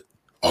of what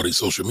all these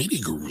social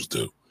media gurus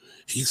do.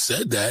 He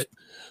said that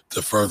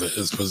to further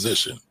his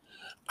position.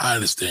 I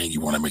understand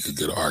you want to make a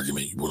good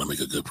argument. You want to make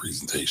a good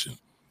presentation,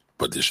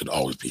 but there should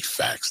always be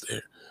facts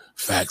there.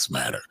 Facts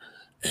matter.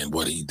 And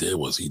what he did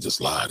was he just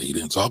lied. He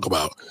didn't talk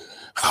about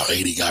how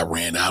Haiti got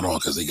ran out on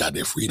because they got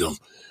their freedom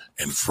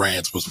and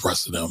France was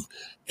pressing them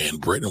and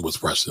Britain was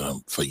pressing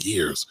them for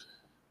years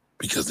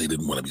because they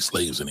didn't want to be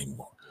slaves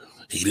anymore.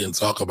 He didn't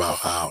talk about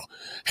how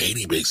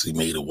Haiti basically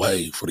made a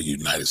way for the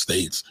United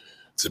States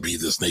to be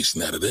this nation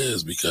that it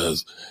is,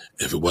 because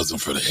if it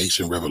wasn't for the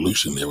Haitian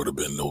Revolution, there would have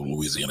been no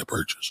Louisiana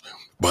Purchase.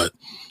 But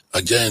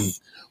again,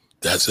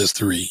 that's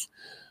history.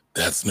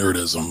 That's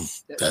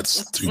nerdism.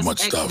 That's too much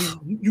stuff.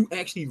 You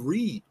actually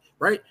read,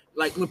 right?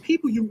 Like when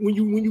people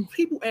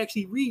people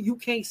actually read, you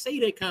can't say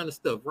that kind of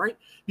stuff, right?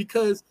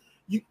 Because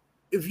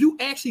if you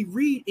actually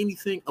read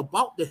anything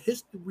about the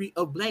history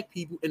of black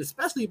people, and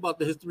especially about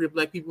the history of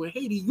black people in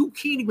Haiti, you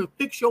can't even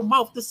fix your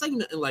mouth to say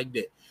nothing like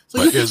that. So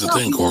but here's the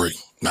thing, Corey,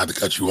 not to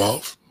cut you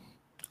off.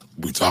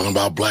 We're talking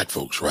about black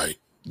folks, right?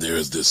 There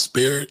is this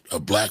spirit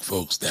of black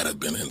folks that have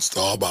been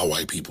installed by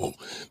white people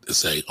to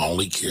say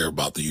only care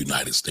about the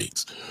United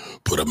States.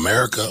 Put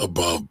America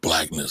above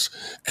blackness,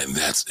 and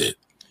that's it.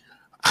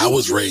 I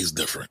was raised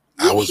different.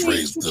 I was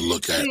raised to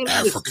look at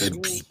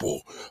African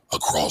people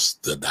across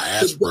the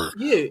diaspora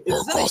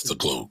or across the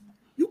globe.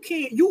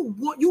 You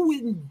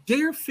wouldn't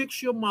dare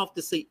fix your mouth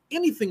to say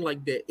anything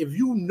like that if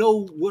you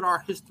know what our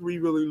history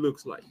really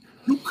looks like.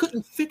 You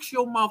couldn't fix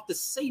your mouth to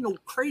say no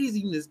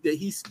craziness that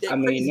he's. I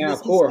mean, now,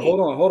 Core,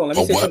 hold on. Let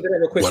me say something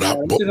real quick.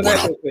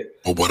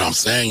 But what I'm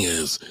saying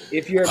is,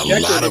 if you're a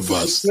lot of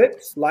us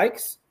clips,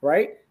 likes,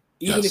 right?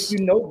 Even if you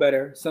know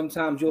better,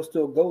 sometimes you'll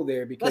still go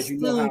there because you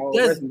know how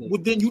it resonates.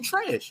 Well, then you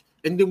trash,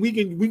 and then we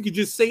can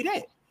just say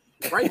that,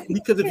 right?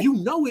 Because if you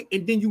know it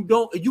and then you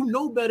don't, you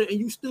know better and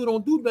you still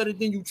don't do better,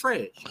 then you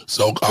trash.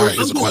 So, all right,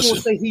 here's a question.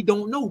 Say he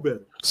don't know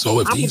better. So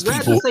if these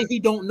people say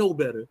he don't know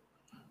better,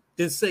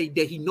 than say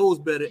that he knows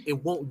better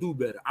and won't do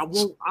better. I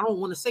don't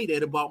want to say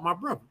that about my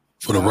brother.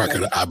 For the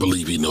record, I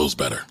believe he knows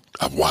better.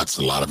 I've watched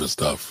a lot of his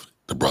stuff.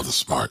 The brother's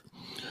smart.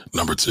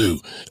 Number two,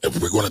 if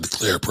we're going to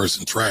declare a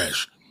person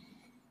trash,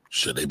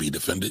 should they be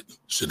defended?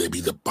 Should they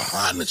be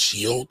behind the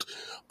shield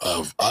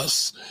of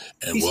us?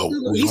 And he's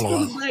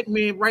still a black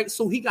man, right?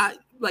 So he got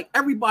like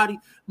everybody.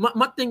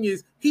 My thing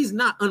is he's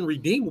not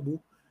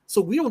unredeemable.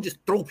 So we don't just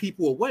throw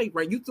people away,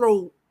 right? You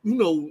throw,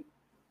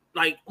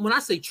 like when I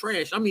say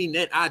trash, I mean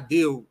that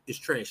ideal is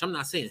trash. I'm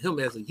not saying him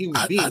as a human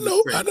being. I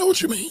know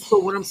what you mean. So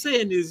what I'm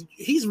saying is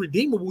he's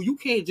redeemable. You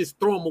can't just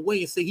throw him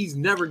away and say he's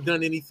never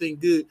done anything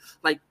good.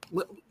 Like,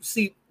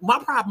 see, my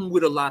problem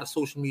with a lot of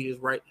social media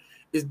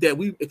is that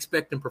we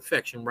expect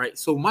perfection, right?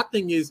 So my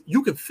thing is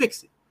you can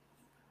fix it,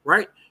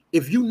 right?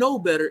 If you know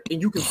better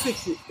and you can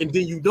fix it, and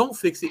then you don't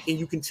fix it and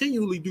you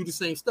continually do the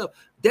same stuff,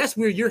 that's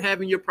where you're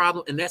having your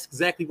problem, and that's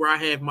exactly where I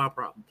have my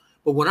problem.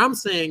 But what I'm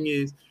saying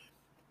is,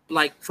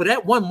 like, for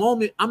that one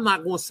moment, I'm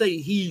not going to say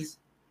he's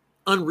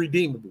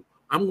unredeemable.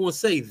 I'm going to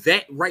say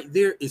that right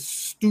there is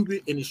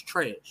stupid and it's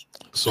trash.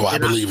 So I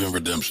believe in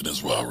redemption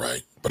as well,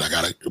 right? But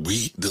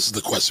this is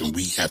the question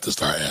we have to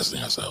start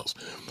asking ourselves.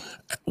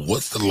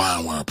 What's the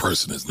line when a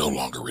person is no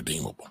longer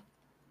redeemable?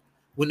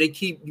 When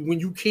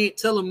you can't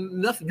tell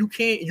them nothing, you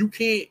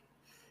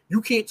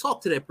can't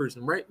talk to that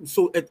person, right?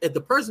 So at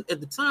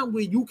the time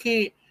where you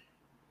can't,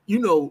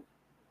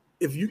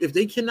 if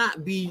they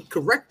cannot be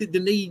corrected,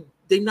 then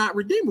they're not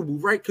redeemable,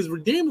 right? Because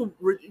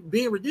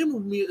being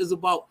redeemable is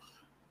about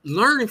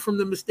learning from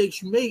the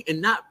mistakes you made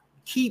and not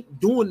keep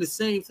doing the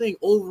same thing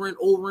over and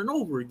over and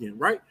over again,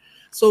 right?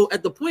 So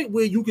at the point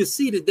where you can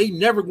see that they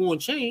never going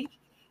to change,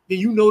 then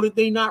you know that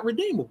they're not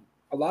redeemable.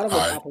 A lot of All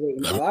us right. operate.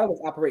 A Let me, lot of us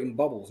operate in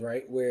bubbles,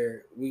 right?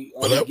 Where we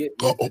all but we get is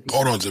the hold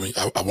people. on, Jimmy.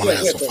 I want Yeah, to yeah,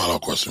 ask a go ahead.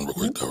 follow-up question real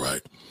quick, though,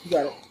 right? You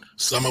got it.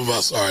 Some of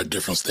us are at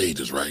different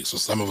stages, right? So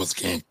some of us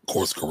can't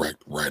course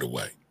correct right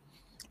away.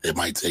 It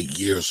might take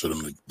years for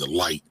them the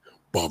light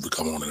bulb to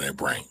come on in their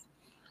brain.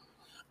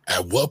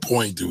 At what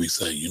point do we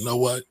say, you know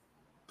what?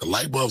 The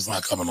light bulb's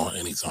not coming on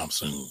anytime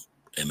soon,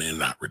 and they're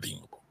not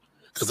redeemable?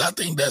 Because I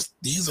think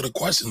these are the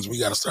questions we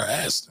got to start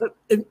asking.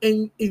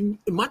 And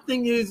my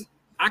thing is,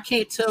 I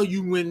can't tell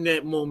you when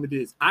that moment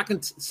is. I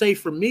can say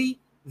for me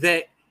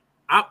that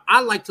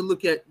I like to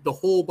look at the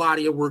whole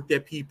body of work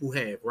that people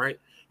have, right?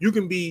 You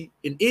can be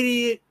an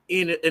idiot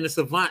and a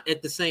savant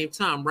at the same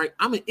time, right?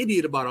 I'm an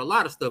idiot about a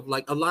lot of stuff,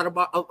 like a lot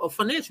about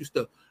financial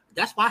stuff.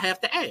 That's why I have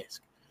to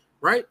ask,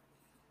 right?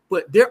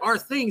 But there are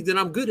things that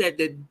I'm good at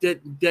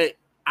that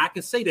I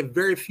can say that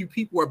very few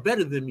people are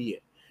better than me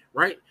at,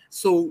 right?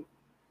 So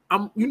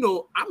I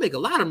make a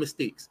lot of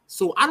mistakes.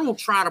 So I don't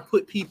try to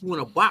put people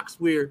in a box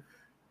where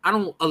I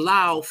don't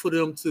allow for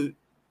them to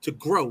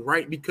grow,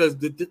 right? Because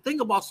the thing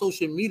about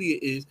social media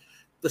is,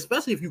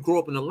 especially if you grow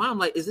up in the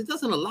limelight, is it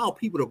doesn't allow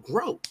people to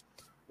grow,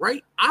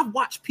 right? I've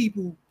watched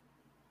people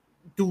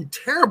do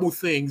terrible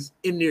things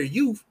in their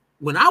youth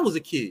when I was a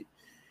kid.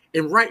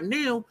 And right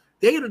now,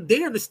 they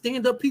are the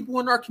stand-up people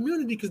in our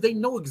community because they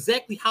know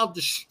exactly how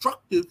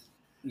destructive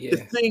the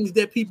things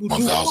that people do.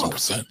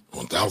 1,000%.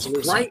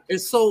 1,000%. Right?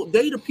 And so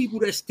they the people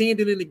that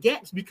standing in the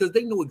gaps because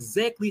they know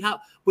exactly how,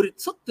 but it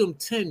took them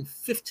 10,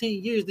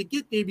 15 years to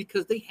get there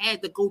because they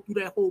had to go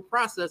through that whole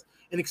process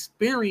and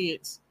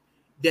experience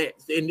that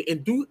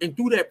and do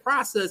that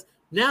process.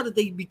 Now that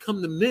they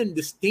become the men,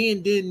 the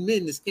stand-in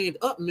men, the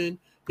stand-up men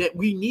that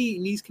we need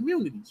in these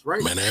communities,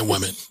 right? Men and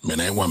women.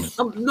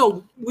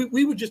 No,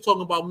 we were just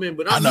talking about men,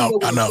 but I know,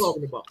 what I'm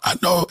talking about. I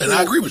know, and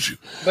I agree with you.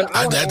 But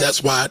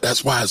that's why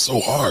it's so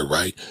hard,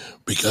 right?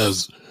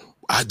 Because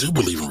I do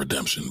believe in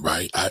redemption,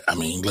 right? I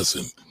mean,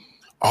 listen,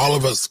 all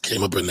of us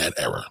came up in that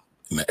era.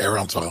 And the era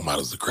I'm talking about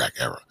is the crack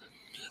era.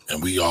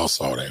 And we all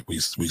saw that. We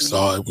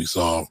saw it. We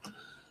saw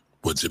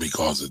what Jimmy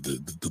calls it, the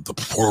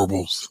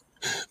deplorables,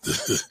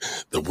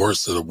 the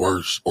worst of the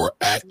worst, or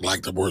act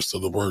like the worst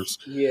of the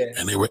worst. Yeah.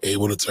 And they were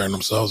able to turn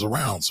themselves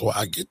around. So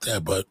I get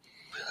that, but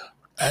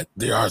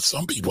there are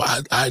some people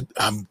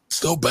I'm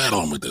still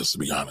battling with this, to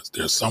be honest.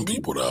 There's some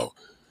people though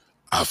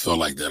I feel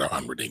like that are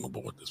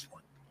unredeemable at this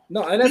point.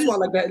 No, and that's why I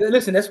like that.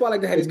 Listen, that's why I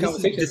like to have these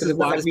conversations because it's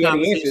not like we have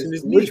the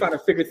answers. We're trying to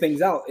figure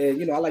things out,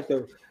 and I like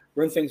to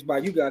run things by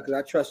you guys because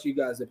I trust you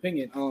guys'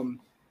 opinion.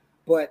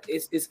 But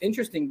it's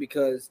interesting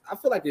because I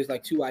feel like there's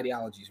like two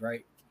ideologies,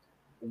 right?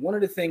 One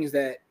of the things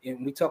that,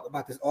 and we talk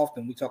about this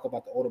often, we talk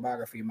about the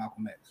autobiography of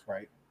Malcolm X,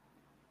 right?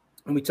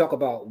 And we talk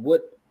about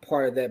what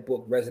part of that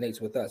book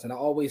resonates with us. And I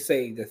always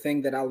say the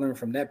thing that I learned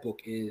from that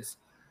book is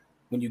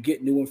when you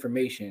get new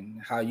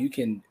information, how you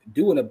can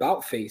do an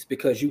about face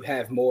because you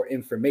have more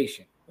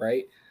information,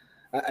 right?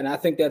 And I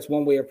think that's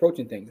one way of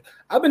approaching things.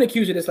 I've been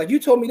accused of this, like you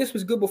told me this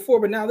was good before,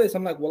 but now this.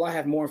 I'm like, well, I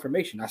have more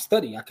information. I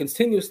study. I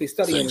continuously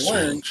study and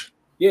learn. Change.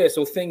 Yeah,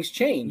 so things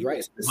change,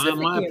 right?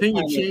 My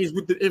opinion changed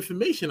with the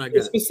information I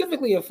got.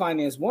 Specifically in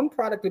finance, one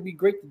product could be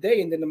great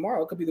today, and then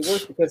tomorrow it could be the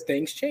worst because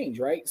things change,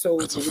 right? So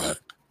that's a fact.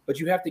 But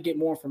you have to get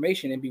more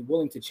information and be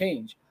willing to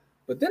change.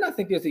 But then I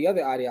think there's the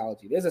other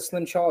ideology. There's a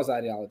Slim Charles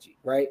ideology,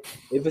 right?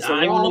 If it's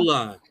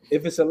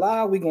a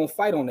lie, we're gonna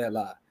fight on that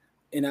lie.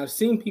 And I've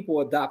seen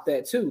people adopt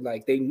that too.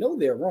 Like they know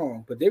they're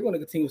wrong, but they're going to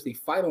continuously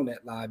fight on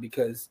that lie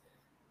because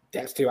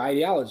that's their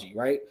ideology,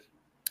 right?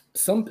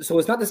 So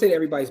it's not to say that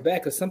everybody's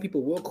bad, because some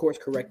people will course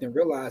correct and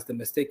realize the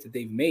mistake that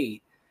they've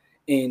made.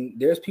 And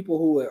there's people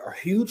who are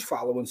huge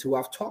followers who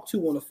I've talked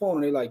to on the phone,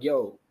 and they're like,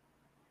 yo,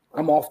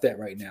 I'm off that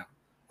right now.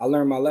 I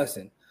learned my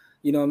lesson.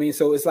 You know what I mean?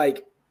 So it's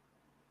like,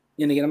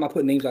 and again, I'm not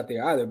putting names out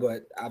there either,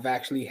 but I've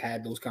actually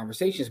had those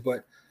conversations.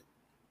 But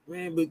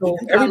man, but so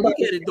you gotta look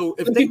at it though.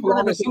 If they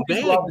running up a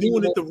bag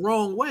doing it the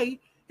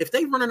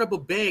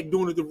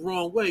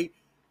wrong way,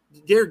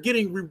 they're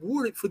getting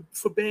rewarded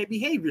for bad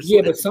behavior. So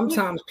yeah, but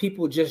sometimes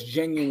people just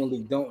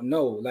genuinely don't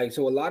know. Like,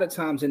 so a lot of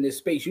times in this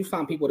space, you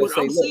find people that what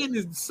say, I'm saying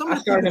is some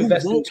of the people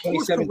who won't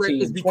course correct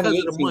is because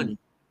of the money.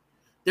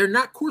 They're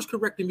not course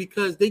correcting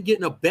because they're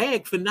getting a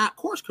bag for not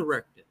course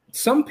correcting.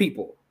 Some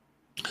people.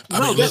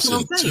 I mean,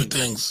 listen,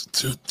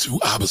 two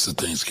opposite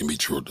things can be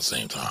true at the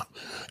same time.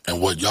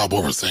 And what y'all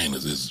both are saying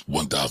is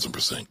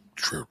 1,000%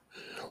 true.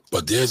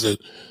 But there's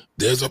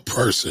a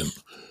person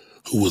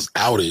who was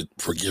outed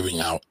for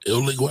giving out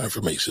illegal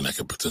information that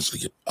could potentially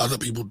get other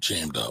people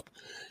jammed up,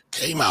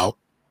 came out,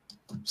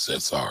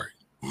 said, sorry,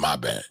 my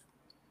bad,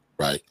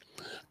 right?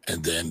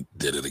 And then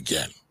did it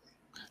again.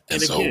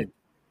 And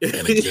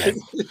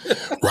again,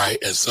 right?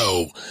 And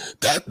so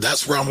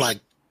that's where I'm like,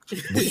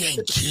 we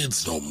ain't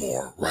kids no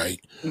more, right?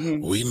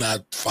 Mm-hmm. We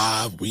not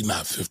 5, we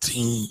not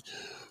 15,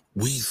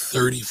 we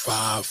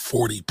 35,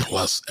 40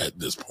 plus at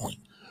this point.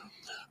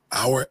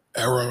 Our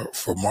era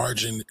for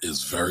margin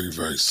is very,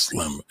 very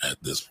slim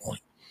at this point.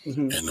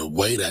 Mm-hmm. And the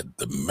way that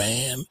the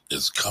man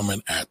is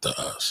coming after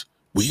us,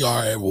 we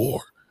are at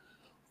war.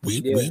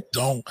 We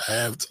don't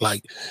have to,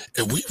 like,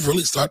 if we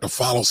really start to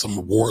follow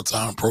some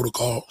wartime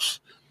protocols,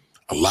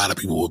 a lot of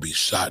people will be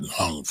shot and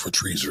hung for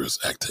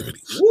treasonous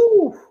activities.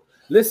 Woo!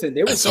 Listen,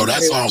 and so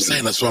that's all I'm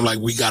saying. That's why I'm like,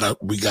 we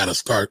gotta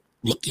start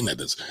looking at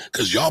this,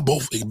 because y'all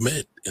both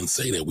admit and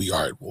say that we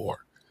are at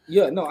war.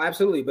 Yeah, no,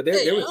 absolutely. But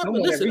there was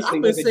someone that recently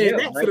I've been saying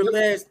that for the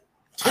last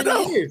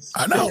 10 years.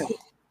 I know.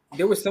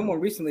 There was someone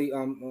recently,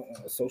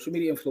 a social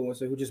media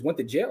influencer, who just went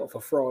to jail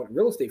for fraud,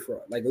 real estate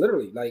fraud, like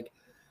literally, like,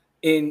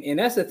 and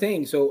that's the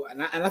thing. So,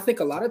 and I think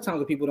a lot of times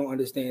what people don't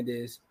understand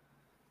is,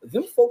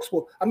 them folks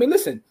will. I mean,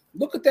 listen,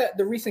 look at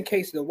the recent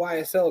case, the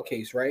YSL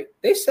case, right?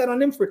 They sat on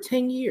them for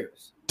 10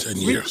 years. 10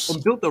 years.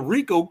 Built a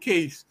RICO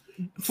case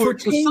for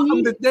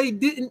something that they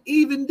didn't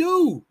even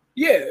do.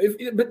 Yeah,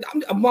 but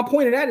my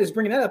point of that is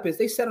bringing that up is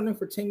they sat on them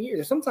for 10 years.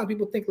 And sometimes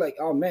people think like,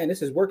 oh man,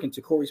 this is working.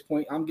 To Corey's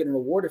point, I'm getting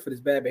rewarded for this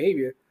bad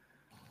behavior.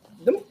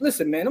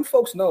 Listen, man, them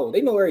folks know.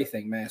 They know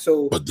everything, man.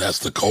 So, but that's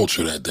the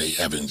culture that they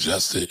have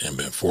ingested and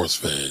been force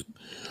fed.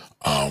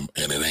 And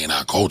it ain't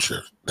our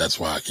culture. That's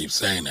why I keep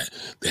saying that.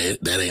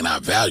 That ain't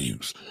our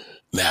values.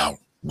 Now,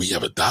 we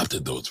have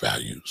adopted those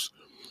values.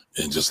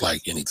 And just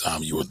like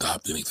anytime you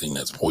adopt anything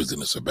that's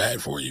poisonous or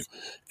bad for you,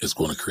 it's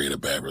going to create a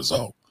bad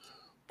result.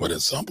 But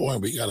at some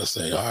point, we got to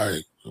say, all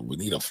right, we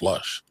need a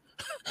flush.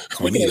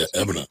 We need an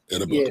edible.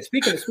 Yeah,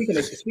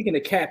 speaking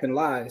of cap and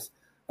lies,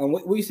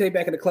 what you say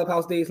back in the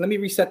clubhouse days? Let me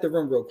reset the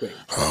room real quick.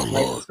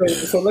 Oh Lord!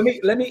 So let me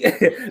let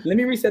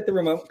me reset the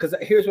room up, because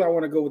here's where I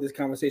want to go with this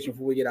conversation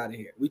before we get out of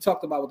here. We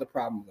talked about what the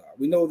problems are.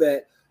 We know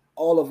that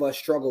all of us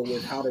struggle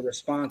with how to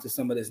respond to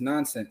some of this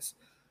nonsense.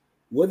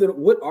 What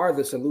are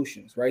the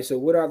solutions, right? So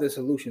what are the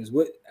solutions?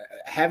 What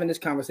having this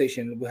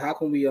conversation? How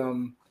can we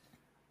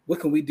what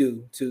can we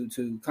do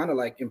to kind of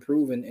like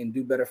improve and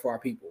do better for our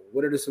people?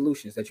 What are the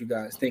solutions that you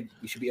guys think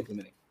we should be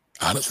implementing?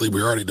 Honestly,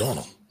 we're already doing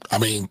them. I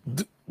mean,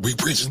 we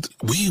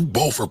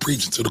both are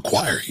preaching to the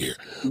choir here.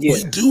 Yeah.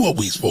 We do what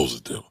we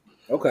supposed to do.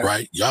 Okay.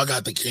 Right? Y'all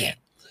got the camp.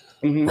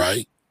 Mm-hmm.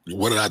 Right?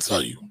 What did I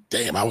tell you?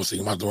 Damn, I was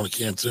thinking about doing a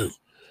camp too.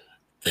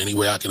 Any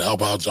way I can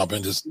help out, jump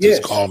in,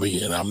 just call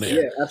me and I'm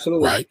there. Yeah,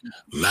 absolutely. Right?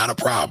 Not a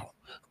problem.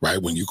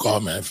 Right? When you call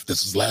me, if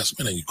this is last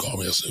minute, you call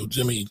me and say, oh,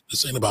 Jimmy,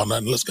 this ain't about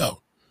nothing. Let's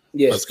go.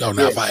 Yeah. Let's go.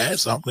 Now, if I had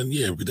something,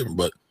 it'd be different.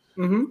 But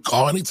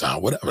call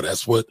anytime, whatever.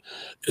 That's what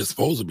it's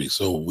supposed to be.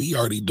 So we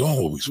already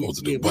doing what we're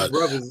supposed to do. But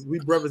we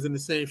brothers in the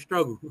same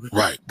struggle.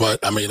 Right. But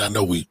I mean, I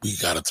know we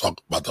got to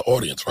talk about the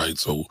audience, right?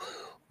 So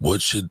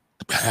what should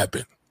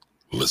happen?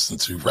 Listen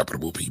to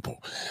reputable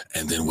people.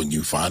 And then when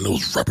you find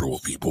those reputable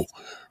people,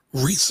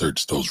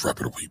 research those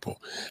reputable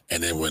people.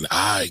 And then when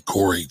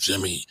Corey,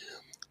 Jimmy,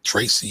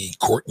 Tracy,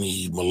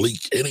 Courtney,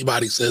 Malik,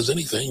 anybody says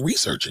anything,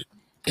 research it.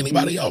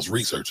 Anybody else,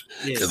 research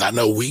it. Because I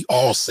know we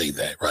all say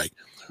that, right?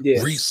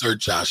 Yeah.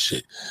 Research our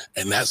shit.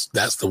 And that's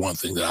the one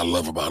thing that I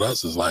love about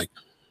us is like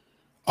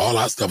all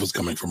our stuff is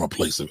coming from a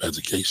place of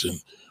education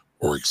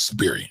or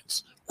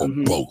experience or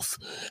both.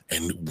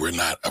 And we're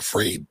not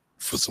afraid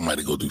for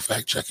somebody to go do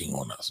fact checking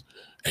on us.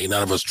 Ain't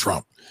none of us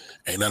Trump.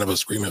 Ain't none of us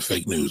screaming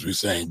fake news. We're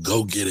saying,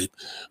 go get it,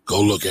 go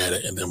look at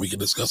it, and then we can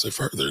discuss it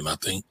further. And I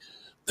think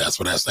that's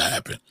what has to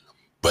happen.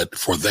 But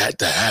for that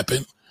to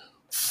happen,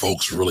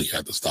 folks really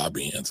have to stop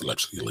being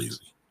intellectually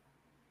lazy.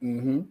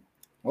 Mm-hmm.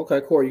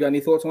 Okay, Corey, you got any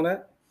thoughts on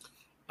that?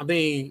 I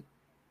mean,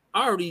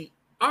 I already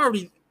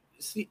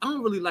see. I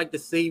don't really like to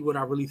say what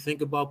I really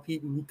think about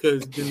people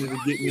because then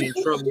it'll get me in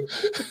trouble.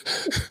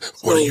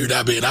 What are you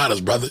not being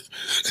honest, brother?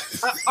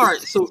 All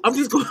right, so I'm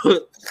just going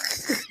to...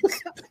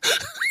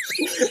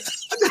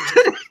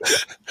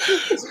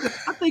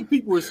 I think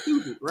people are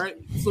stupid, right?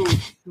 So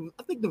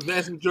I think the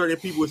vast majority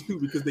of people are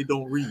stupid because they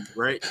don't read,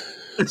 right?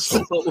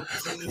 So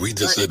we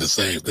just said the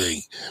same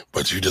thing,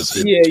 but you just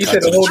said you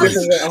said a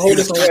whole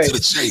different way. To the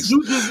chase.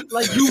 You just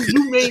like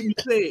you made me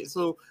say it.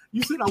 So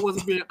you said I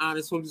wasn't being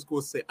honest, so I'm just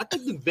going to say I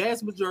think the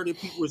vast majority of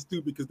people are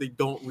stupid because they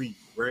don't read,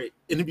 right?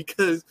 And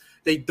because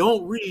they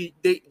don't read,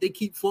 they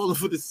keep falling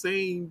for the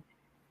same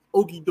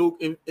okie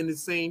doke and the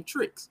same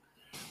tricks,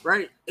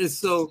 right? And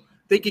so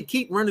they can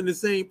keep running the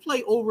same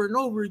play over and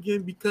over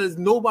again because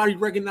nobody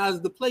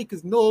recognizes the play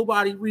because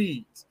nobody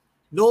reads.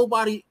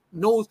 Nobody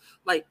knows.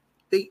 Like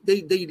they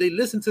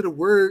listen to the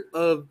word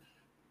of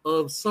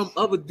some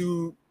other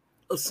dude.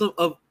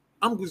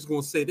 I'm just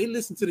gonna say they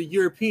listen to the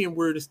European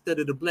word instead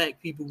of the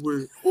black people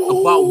word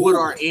about what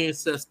our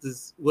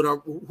ancestors,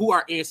 who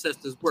our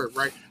ancestors were.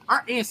 Right,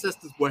 our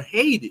ancestors were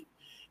hated,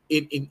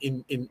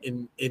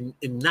 in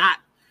not.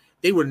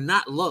 They were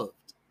not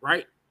loved.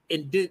 Right.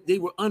 And they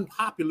were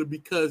unpopular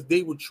because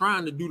they were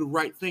trying to do the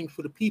right thing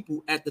for the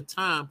people at the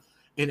time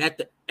and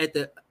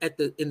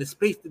in the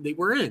space that they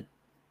were in.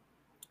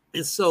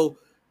 And so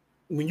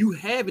when you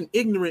have an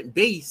ignorant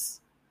base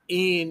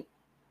in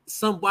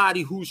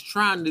somebody who's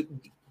trying to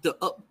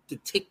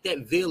take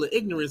that veil of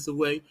ignorance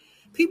away,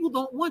 people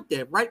don't want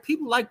that, right?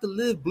 People like to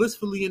live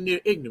blissfully in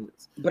their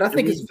ignorance. But I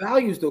think it's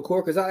values though,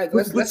 Core, because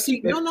let's see.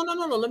 No.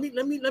 Let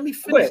me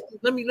finish.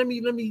 Let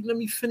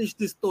me finish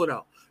this thought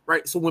out.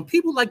 Right. So when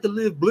people like to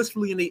live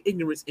blissfully in their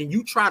ignorance and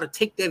you try to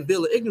take that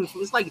veil of ignorance,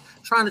 it's like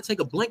trying to take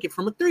a blanket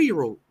from a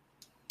 3-year-old.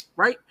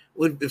 Right.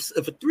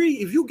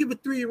 If you give a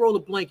 3-year-old a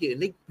blanket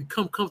and they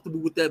become comfortable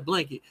with that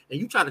blanket, and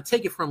you try to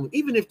take it from them,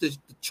 even if to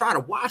try to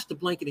wash the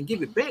blanket and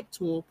give it back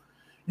to them,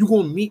 you're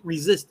gonna meet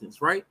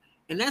resistance, right?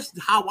 And that's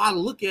how I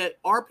look at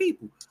our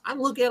people. I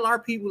look at our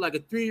people like a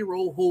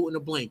 3-year-old holding a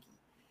blanket,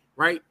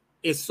 right?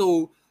 And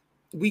so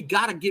we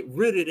gotta get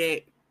rid of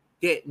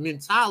that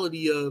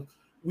mentality of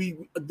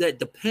that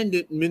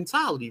dependent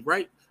mentality,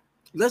 right?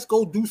 Let's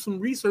go do some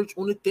research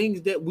on the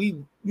things that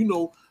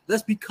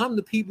let's become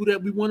the people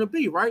that we want to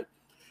be, right?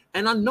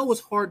 And I know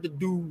it's hard to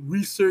do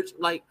research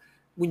like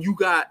when you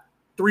got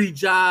 3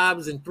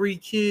 jobs and 3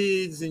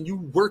 kids and you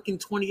working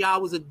 20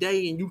 hours a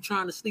day and you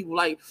trying to sleep.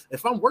 Like,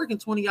 if I'm working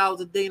 20 hours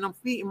a day and I'm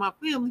feeding my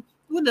family,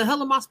 what the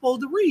hell am I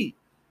supposed to read?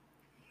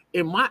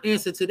 And my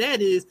answer to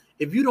that is,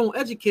 if you don't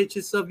educate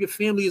yourself, your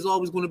family is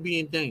always going to be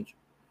in danger,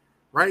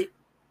 right?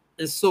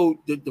 And so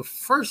the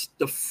first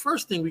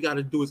thing we got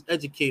to do is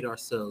educate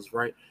ourselves,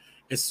 right?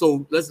 And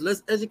so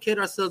let's educate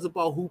ourselves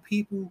about who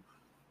people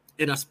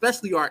and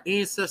especially our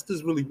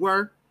ancestors really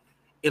were,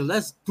 and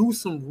let's do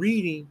some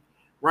reading,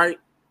 right?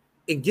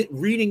 And get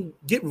reading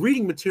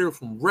material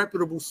from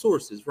reputable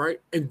sources, right?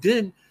 And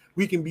then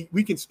we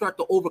can start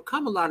to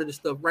overcome a lot of this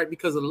stuff, right?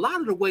 Because a lot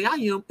of the way I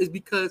am is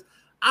because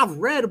I've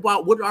read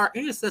about what our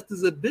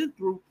ancestors have been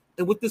through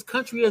and what this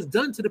country has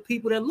done to the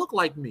people that look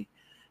like me.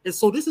 And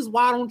so this is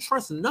why I don't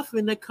trust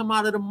nothing that come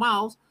out of the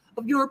mouths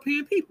of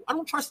European people. I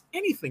don't trust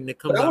anything that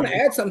comes out. But I want to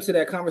add something to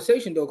that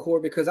conversation, though,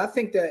 Corey, because I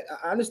think that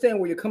I understand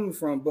where you're coming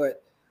from,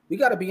 but we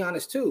got to be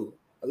honest too.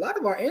 A lot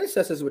of our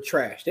ancestors were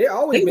trash. They've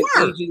been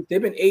agents.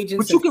 They've been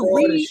agents. But you can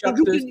read. You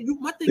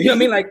know what I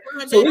mean? Like,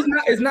 so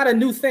it's not a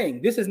new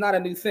thing. This is not a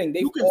new thing.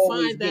 You can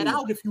find that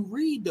out if you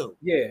read, though.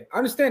 Yeah, I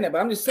understand that, but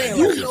I'm just saying.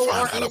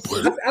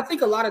 I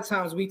think a lot of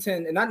times we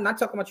tend, and not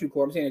talking about you,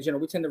 Corey. I'm saying in general,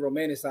 we tend to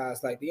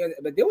romanticize like the end.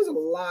 But there was a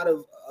lot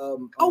of.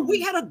 We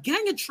had a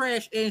gang of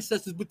trash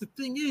ancestors, but the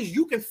thing is,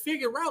 you can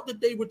figure out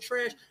that they were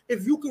trash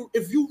if you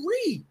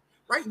read.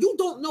 Right, you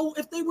don't know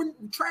if they were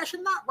trash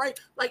or not, right?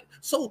 Like,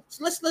 so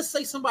let's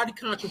say somebody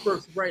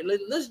controversial, right?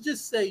 Let's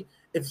just say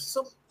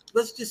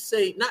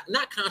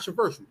not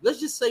controversial. Let's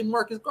just say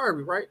Marcus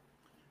Garvey, right?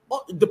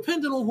 Well,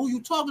 depending on who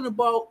you're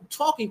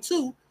talking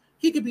to,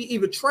 he could be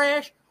either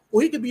trash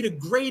or he could be the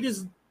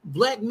greatest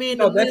black man.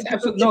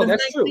 That's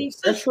true.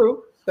 That's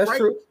true. That's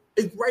true.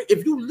 Right.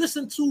 If you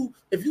listen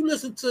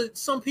to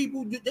some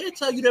people, they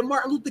tell you that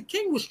Martin Luther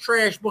King was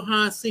trash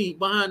behind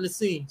the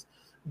scenes.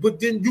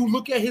 But then you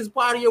look at his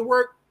body of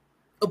work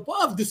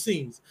above the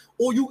scenes,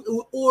 or you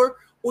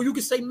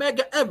could say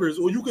Medgar Evers,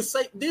 or you could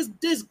say this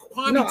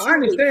Kwame. No, I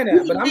understand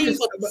that, but I'm just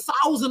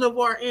 1,000 of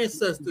our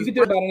ancestors. You can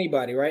do it about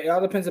anybody, right? It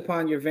all depends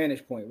upon your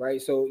vantage point, right?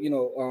 So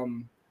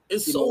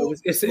it's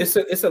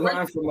a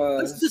line from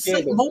let's just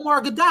say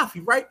Muammar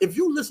Gaddafi, right? If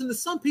you listen to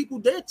some people,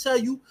 they'll tell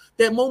you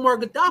that Muammar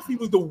Gaddafi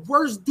was the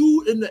worst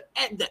dude in the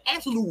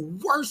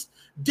absolute worst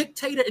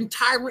dictator and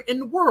tyrant in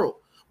the world.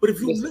 But if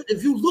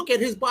you look at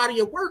his body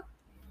of work,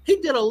 he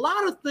did a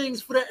lot of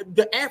things for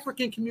the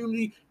African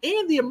community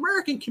and the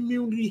American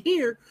community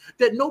here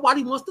that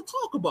nobody wants to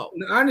talk about.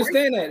 No, I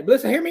understand that. But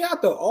listen, hear me out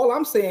though. All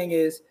I'm saying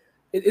is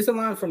it's a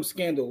line from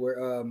Scandal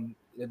where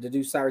the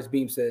dude Cyrus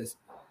Beam says,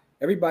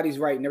 everybody's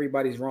right and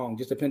everybody's wrong.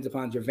 Just depends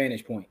upon your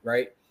vantage point,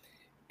 right?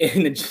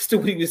 And just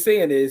what he was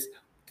saying is,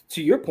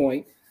 to your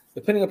point,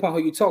 depending upon who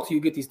you talk to, you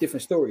get these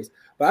different stories.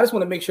 But I just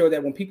want to make sure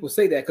that when people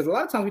say that, because a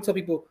lot of times we tell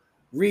people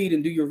read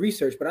and do your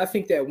research, but I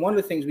think that one of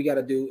the things we got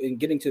to do in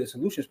getting to the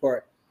solutions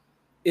part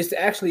is to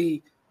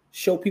actually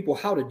show people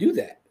how to do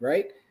that,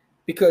 right?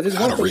 Because it's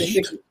one thing how to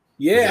read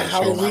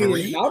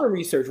and how to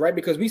research, right?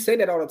 Because we say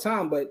that all the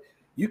time, but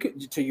you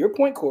could, to your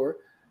point, Core,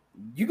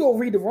 you go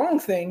read the wrong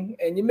thing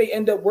and you may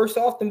end up worse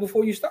off than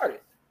before you started,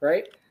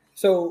 right?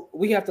 So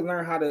we have to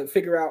learn how to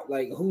figure out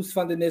like who's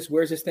funding this,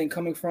 where's this thing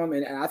coming from,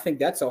 and I think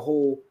that's a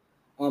whole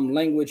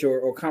language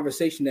or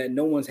conversation that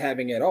no one's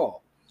having at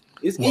all.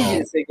 It's easy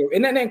to say,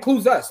 and that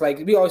includes us. Like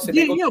we always say,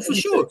 for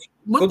sure.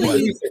 One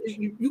thing is,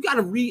 you got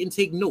to read and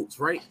take notes,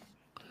 right?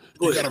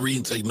 You got to read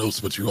and take notes,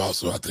 but you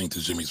also, I think, to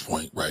Jimmy's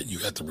point, right? You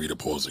have to read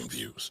opposing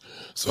views.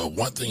 So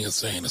one thing is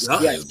saying the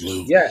sky is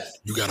blue. Yes.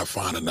 You got to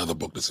find another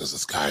book that says the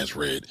sky is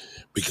red,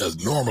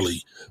 because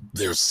normally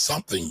there's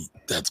something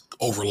that's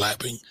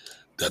overlapping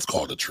that's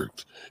called the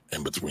truth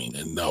in between.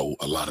 And no,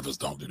 a lot of us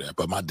don't do that.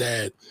 But my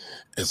dad,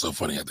 it's so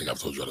funny. I think I've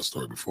told you that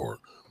story before.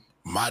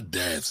 My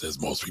dad says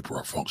most people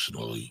are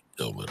functionally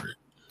illiterate.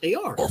 They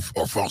are,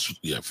 or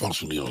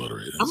functionally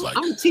illiterate.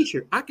 I'm a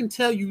teacher. I can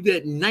tell you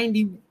that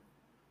 90%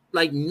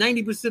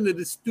 of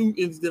the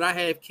students that I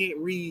have can't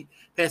read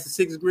past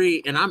the 6th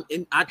grade, and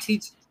I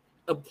teach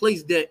a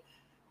place that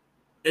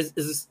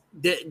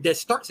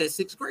starts at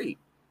 6th grade.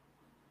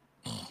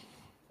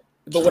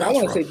 But what I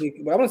want to say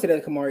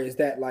to Camari is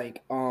that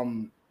like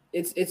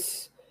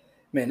it's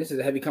man, this is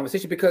a heavy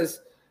conversation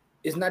because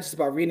it's not just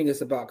about reading,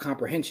 it's about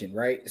comprehension,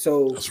 right?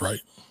 So that's right.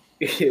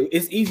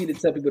 It's easy to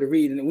tell people to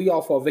read, and we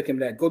all fall victim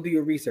to that. Go do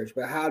your research,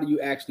 but how do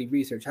you actually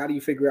research? How do you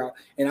figure out?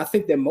 And I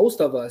think that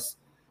most of us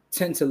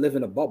tend to live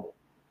in a bubble.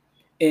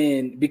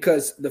 And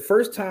because the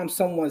first time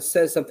someone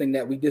says something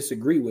that we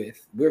disagree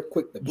with, we're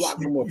quick to block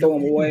them or throw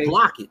them away.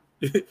 Block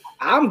it.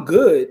 I'm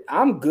good.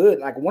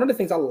 Like one of the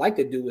things I like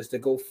to do is to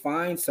go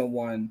find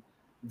someone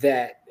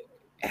that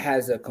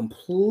has a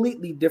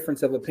completely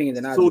difference of opinion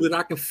than I do, so that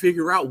I can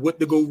figure out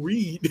what to go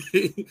read.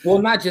 Well,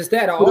 not just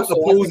that. I think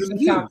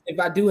sometimes if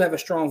I do have a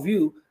strong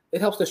view, it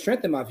helps to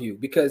strengthen my view.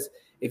 Because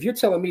if you're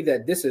telling me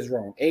that this is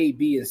wrong, A,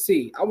 B, and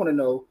C, I want to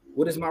know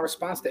what is my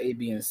response to A,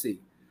 B, and C,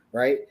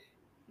 right?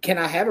 Can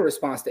I have a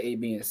response to A,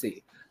 B, and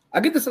C? I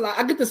get this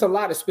a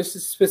lot,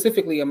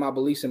 specifically in my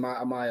beliefs and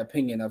my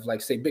opinion of,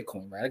 like, say,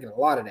 Bitcoin, right? I get a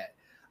lot of that.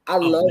 I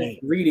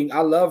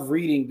love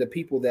reading the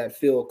people that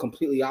feel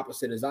completely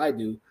opposite as I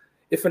do,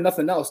 if for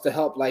nothing else, to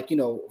help, like,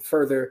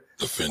 further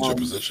defend your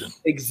position.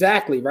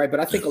 Exactly, right. But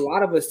I think a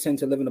lot of us tend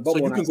to live in a bubble.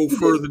 So you can go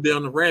further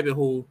down the rabbit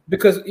hole.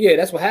 Because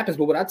that's what happens.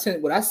 But what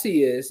I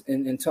see is,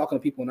 in talking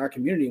to people in our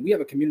community, we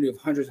have a community of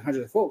hundreds and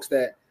hundreds of folks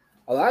that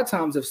a lot of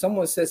times, if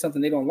someone says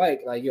something they don't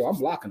like, yo, I'm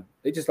blocking them.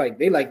 They just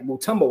will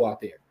tumble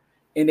out there,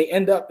 and they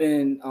end up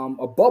in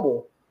a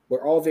bubble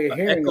where all they're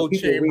hearing are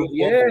people.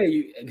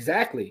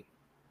 Exactly.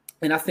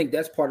 And I think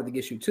that's part of the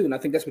issue too. And I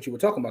think that's what you were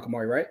talking about,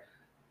 Camari, right?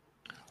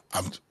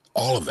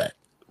 All of that,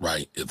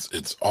 right?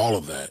 It's all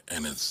of that,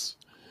 and it's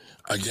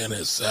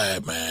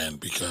sad, man,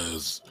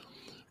 because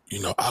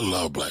I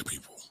love Black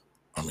people.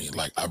 I mean,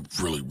 like, I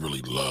really,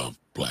 really love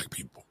Black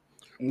people.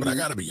 But I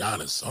got to be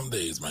honest, some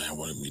days, man,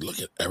 when we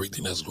look at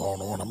everything that's going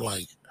on, I'm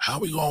like, how are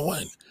we going to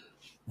win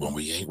when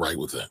we ain't right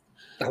with that?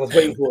 I was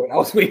waiting for it. I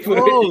was waiting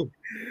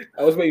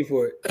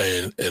for it.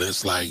 And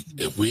it's like,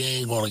 if we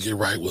ain't going to get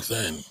right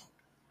within,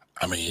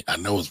 I mean, I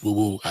know it's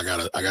woo-woo. I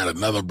got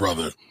another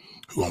brother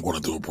who I'm going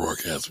to do a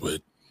broadcast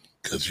with,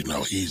 because,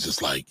 he's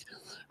just like,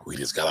 we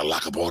just got to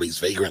lock up all these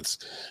vagrants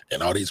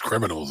and all these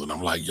criminals. And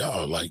I'm like,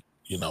 y'all, like,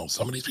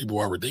 some of these people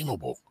are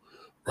redeemable,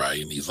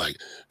 right? And he's like,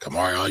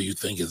 Camari, all you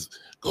think is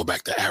go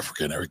back to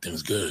Africa and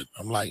everything's good.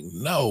 I'm like,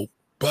 no,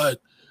 but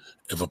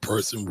if a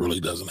person really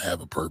doesn't have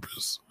a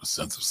purpose, a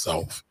sense of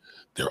self,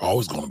 they're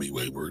always going to be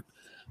wayward.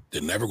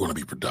 They're never going to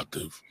be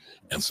productive.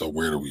 And so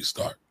where do we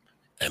start?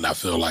 And I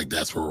feel like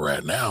that's where we're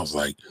at now. It's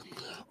like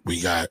we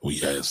had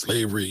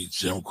slavery,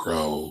 Jim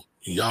Crow.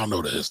 Y'all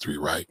know the history,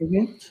 right?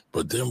 Mm-hmm.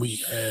 But then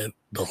we had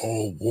the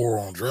whole war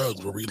on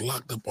drugs where we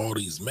locked up all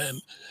these men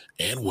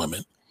and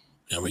women.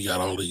 And we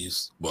got all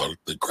these, well,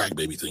 the crack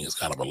baby thing is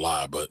kind of a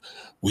lie, but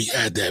we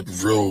had that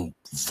real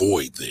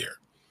void there.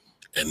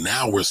 And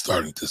now we're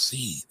starting to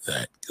see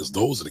that, because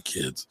those are the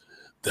kids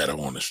that are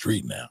on the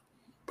street now.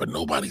 But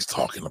nobody's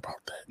talking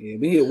about that. Yeah,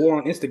 we need a war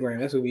on Instagram.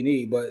 That's what we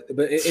need. But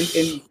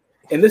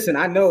and listen,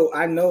 I know,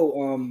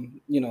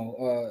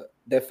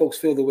 that folks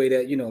feel the way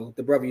that,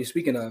 the brother you're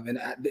speaking of. And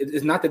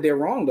it's not that they're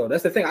wrong, though.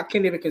 That's the thing. I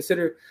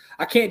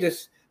can't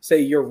just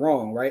say you're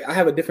wrong, right? I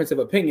have a difference of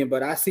opinion,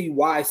 but I see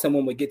why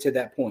someone would get to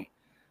that point.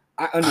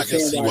 I can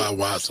see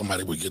why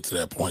somebody would get to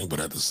that point, but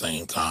at the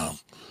same time,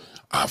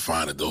 I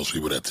find that those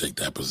people that take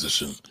that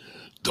position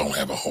don't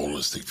have a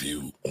holistic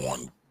view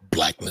on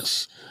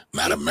Blackness,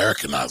 not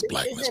Americanized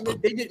Blackness,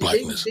 but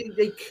Blackness.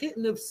 They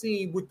couldn't have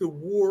seen with the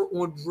war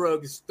on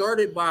drugs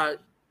started by.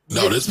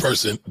 No, this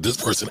person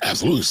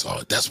absolutely saw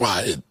it. That's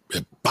why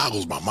it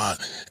boggles my mind.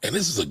 And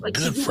this is a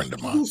good friend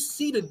of mine. You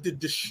see the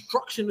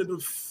destruction of the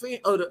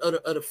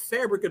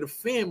fabric of the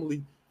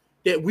family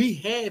that we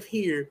have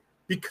here,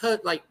 because,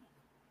 like,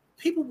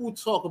 people will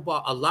talk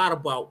about a lot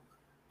about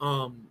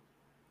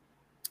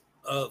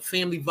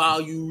family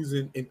values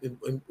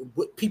and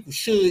what people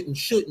should and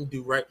shouldn't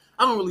do, right?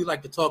 I don't really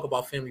like to talk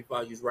about family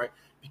values, right?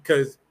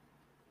 Because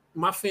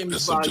my family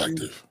values,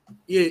 subjective.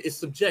 Yeah, it's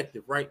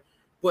subjective, right?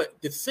 But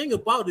the thing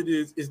about it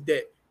is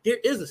that there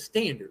is a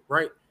standard,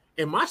 right?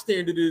 And my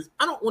standard is,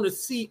 I don't want to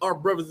see our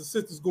brothers and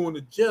sisters going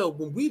to jail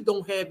when we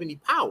don't have any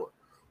power,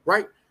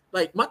 right?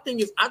 Like, my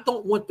thing is, I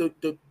don't want the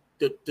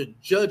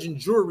judge and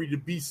jury to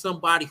be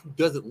somebody who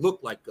doesn't look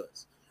like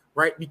us,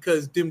 right?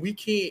 Because then we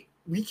can't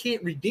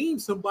redeem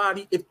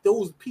somebody if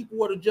those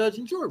people are the judge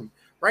and jury,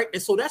 right?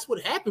 And so that's what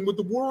happened with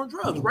the war on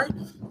drugs, right?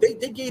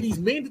 They gave these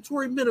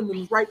mandatory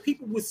minimums, right?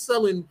 People were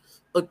selling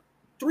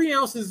 3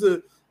 ounces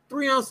of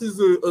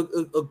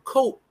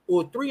coke,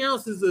 or 3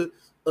 ounces of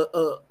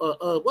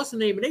what's the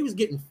name? And they was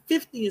getting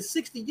 50 and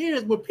 60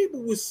 years, but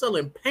people were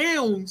selling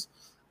pounds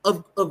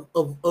of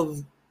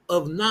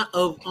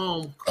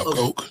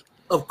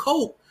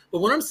coke. But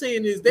what I'm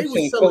saying is they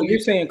were selling. You're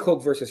saying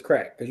coke versus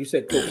crack, because you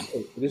said coke.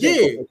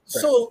 Yeah.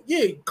 So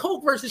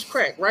coke versus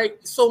crack, right?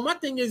 So my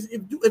thing is,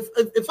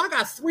 if I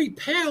got 3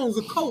 pounds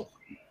of coke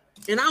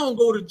and I don't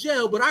go to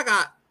jail, but I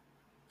got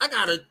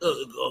an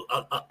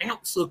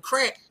ounce of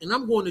crack, and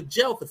I'm going to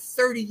jail for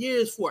 30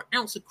 years for an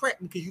ounce of crack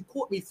because you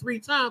caught me 3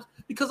 times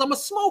because I'm a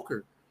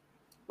smoker,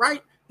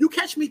 right? You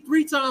catch me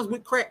 3 times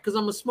with crack because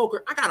I'm a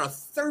smoker, I got a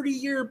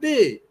 30-year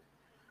bid.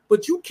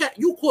 But you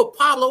caught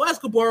Pablo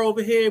Escobar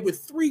over here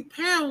with 3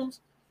 pounds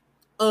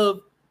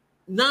of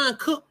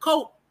non-cooked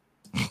coke.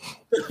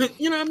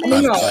 You know what I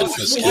mean?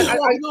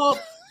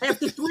 Off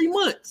After 3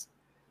 months.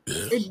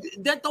 Yeah.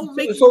 That don't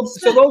make so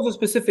sense. those are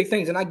specific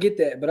things, and I get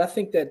that, but I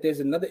think that there's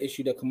another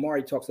issue that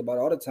Camari talks about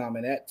all the time,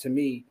 and that to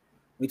me,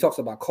 he talks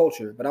about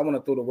culture, but I want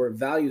to throw the word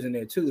values in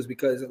there too, is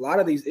because a lot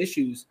of these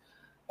issues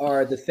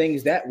are the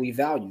things that we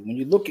value. When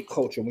you look at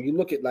culture, when you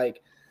look at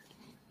like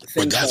things,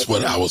 but that's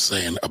like, what I was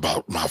saying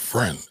about my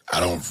friend.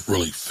 I don't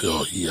really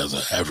feel he has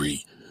a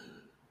heavy,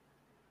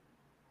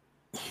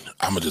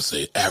 I'm gonna just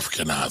say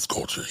Africanized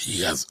culture.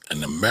 He has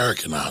an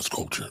Americanized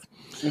culture.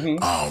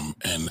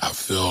 And I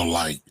feel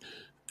like,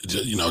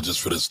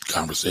 just for this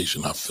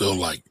conversation, I feel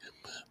like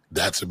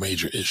that's a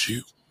major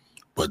issue,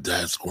 but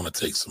that's going to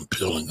take some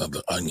peeling of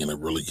the onion to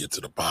really get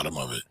to the bottom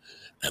of it.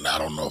 And I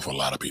don't know if a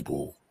lot of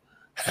people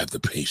have the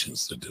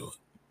patience to do it.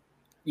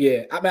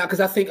 Yeah, I mean, because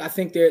I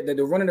think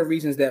they're one of the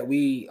reasons that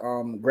we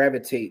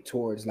gravitate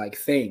towards like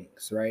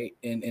things, right?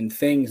 And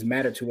things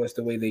matter to us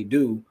the way they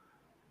do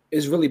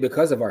is really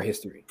because of our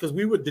history. Because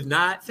we were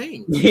denied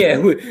things. Yeah,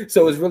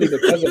 so it's really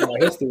because of our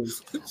history.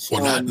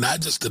 Well, not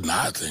just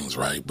deny things,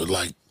 right? But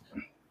like,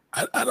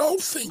 I don't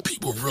think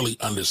people really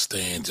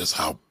understand just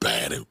how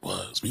bad it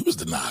was. We was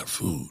denied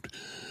food.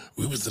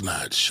 We was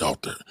denied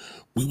shelter.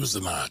 We was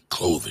denied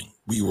clothing.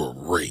 We were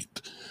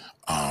raped.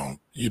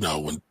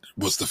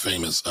 What's the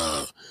famous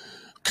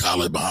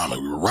Khalid Muhammad?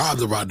 We were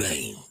robbed of our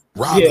name,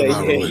 robbed of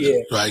our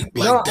religion, right?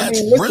 Like, no,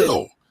 that's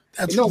real.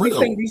 That's real. We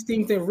think these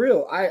things are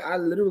real. I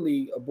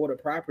literally bought a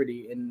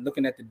property, and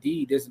looking at the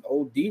deed, there's an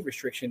old deed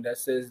restriction that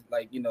says,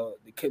 like,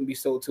 it couldn't be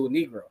sold to a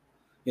Negro.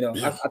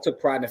 I took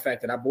pride in the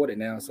fact that I bought it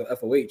now, so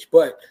FOH.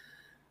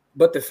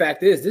 But the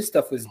fact is, this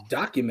stuff was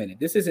documented.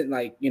 This isn't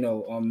like make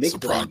it's a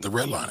product of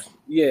redlining.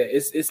 Yeah,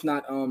 it's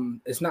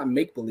not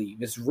make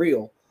believe. It's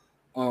real.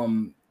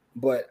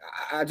 But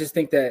I just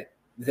think that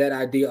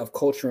idea of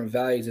culture and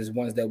values is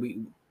ones that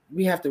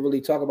we have to really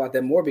talk about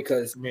that more,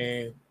 because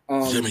man.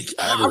 Jimmy,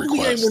 I have a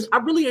request. I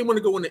really ain't want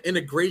to go into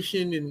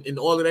integration and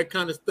all of that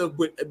kind of stuff,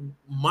 but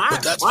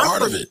that's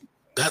part of it.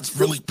 That's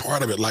really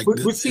part of it. Like,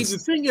 but see, the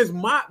thing is,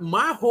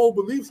 my whole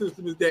belief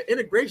system is that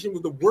integration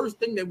was the worst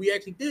thing that we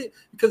actually did,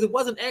 because it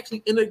wasn't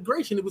actually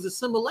integration; it was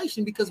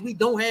assimilation, because we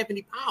don't have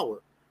any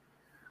power,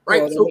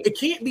 right? So it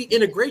can't be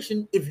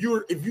integration if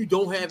you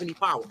don't have any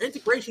power.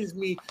 Integration is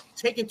me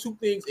taking two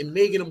things and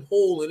making them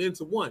whole and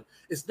into one.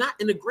 It's not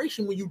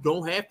integration when you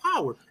don't have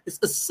power. It's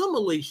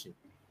assimilation.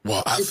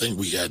 Well, I think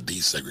we had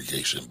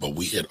desegregation, but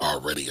we had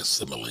already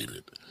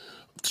assimilated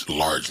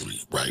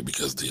largely, right?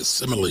 Because the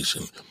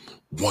assimilation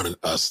wanted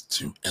us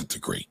to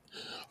integrate.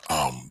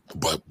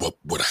 But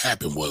what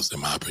happened was, in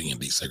my opinion,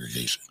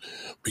 desegregation.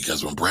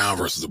 Because when Brown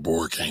versus the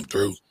Board came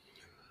through,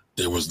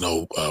 there was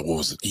no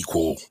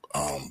equal,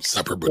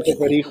 separate but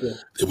equal.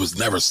 It was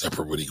never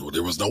separate but equal.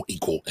 There was no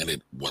equal in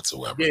it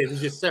whatsoever. Yeah, it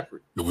was just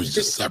separate. It was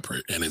just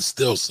separate, and it's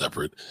still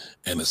separate,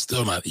 and it's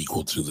still not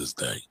equal to this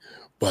day.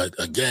 But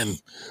again,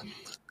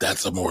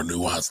 that's a more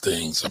nuanced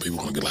thing. Some people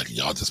are going to be like,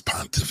 y'all just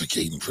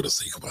pontificating for the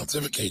sake of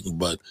pontificating.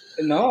 But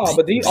no,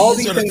 all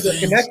these things are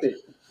connected.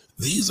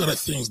 These are the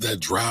things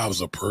that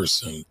drives a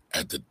person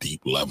at the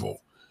deep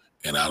level.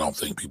 And I don't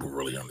think people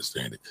really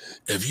understand it.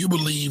 If you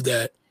believe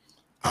that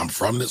I'm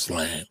from this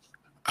land,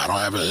 I don't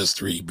have a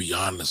history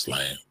beyond this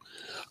land,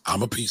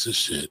 I'm a piece of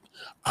shit,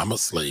 I'm a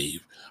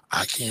slave,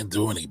 I can't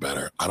do any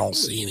better, I don't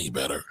see any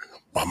better,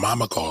 my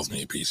mama calls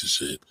me a piece of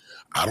shit,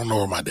 I don't know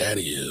where my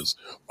daddy is,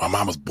 my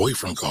mama's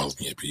boyfriend calls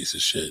me a piece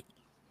of shit.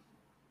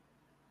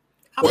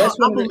 I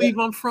believe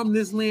I'm from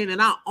this land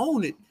and I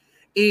own it.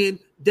 And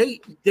they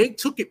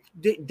took it.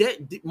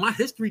 My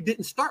history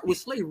didn't start with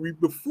slavery.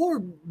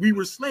 Before we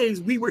were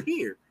slaves, we were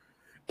here.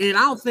 And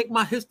I don't think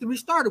my history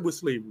started with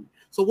slavery.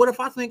 So what if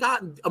I think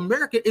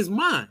America is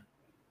mine?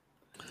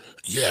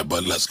 Yeah,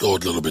 but let's go a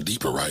little bit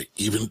deeper, right?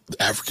 Even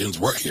Africans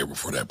were here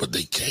before that, but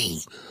they came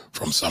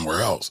from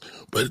somewhere else.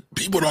 But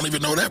people don't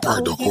even know that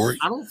part, though, Corey.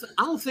 I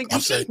don't think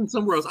we came from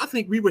somewhere else. I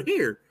think we were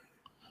here,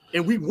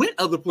 and we went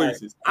other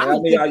places. Right.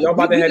 Y'all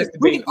about to have this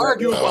debate. We can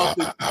argue about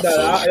this.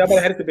 Y'all about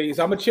to have this debate,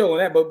 so I'm gonna chill on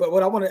that. But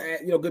what I want to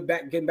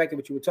add, getting back to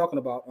what you were talking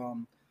about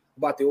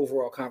the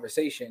overall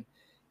conversation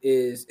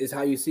is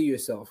how you see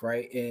yourself,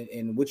 right,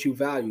 and what you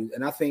value.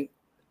 And I think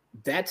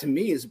that to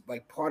me is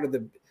like part of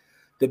the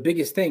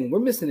biggest thing. We're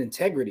missing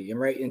integrity, and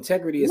right,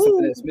 integrity is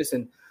something that's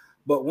missing.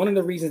 But one of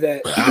the reasons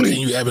that how can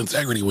you have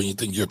integrity when you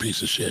think you're a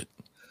piece of shit?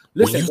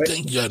 Listen, when you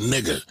think you're a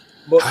nigga,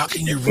 how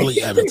can you really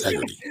have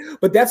integrity?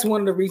 But that's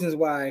one of the reasons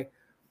why,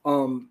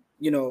 I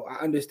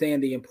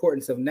understand the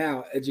importance of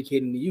now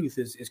educating the youth,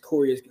 as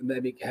Corey has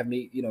have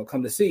me,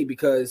 come to see,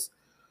 because,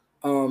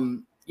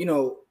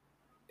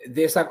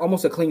 there's like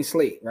almost a clean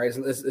slate, right?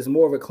 It's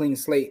more of a clean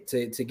slate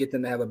to get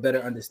them to have a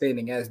better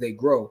understanding as they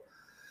grow.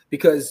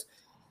 Because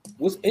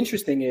what's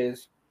interesting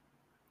is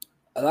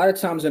a lot of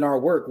times in our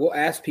work, we'll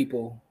ask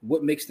people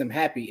what makes them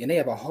happy, and they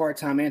have a hard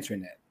time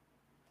answering that.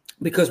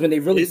 Because when they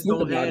really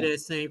think about it, that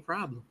same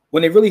problem.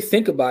 When they really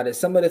think about it,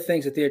 some of the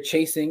things that they're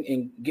chasing,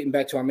 and getting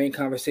back to our main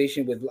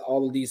conversation with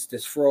all of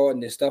this fraud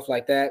and this stuff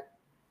like that,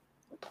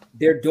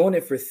 they're doing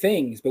it for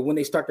things. But when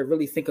they start to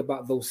really think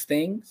about those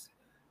things,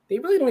 they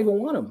really don't even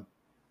want them.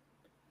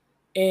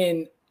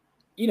 And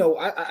you know,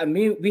 I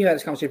mean, we had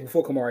this conversation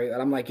before, Camari,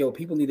 and I'm like, yo,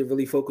 people need to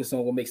really focus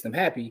on what makes them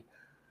happy.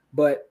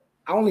 But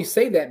I only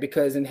say that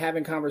because in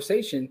having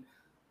conversation,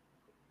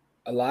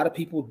 a lot of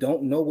people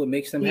don't know what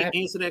makes them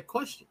happy. Answer that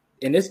question.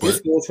 And this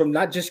goes from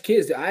not just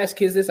kids. I ask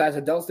kids this, I ask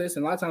adults this,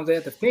 and a lot of times they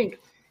have to think,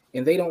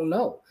 and they don't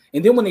know.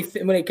 And then when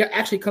they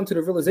actually come to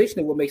the realization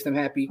of what makes them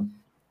happy,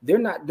 they're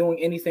not doing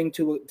anything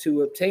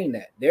to obtain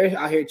that. They're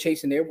out here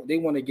chasing. They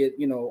want to get,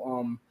 you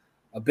know,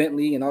 a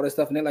Bentley and all this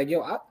stuff, and they're like,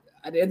 yo,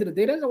 at the end of the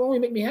day, that doesn't only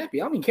make me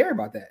happy. I don't even care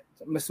about that.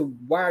 So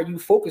why are you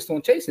focused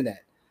on chasing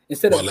that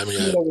instead of over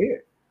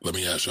here? Let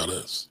me ask y'all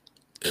this: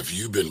 if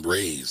you've been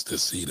raised to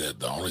see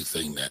that the only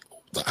thing that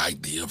the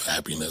idea of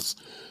happiness,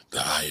 the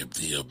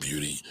idea of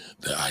beauty,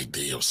 the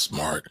idea of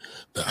smart,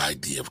 the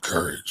idea of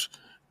courage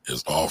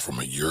is all from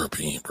a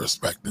European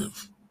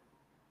perspective,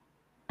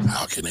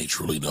 how can they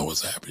truly know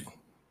what's happy?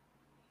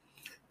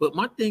 But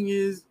my thing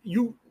is,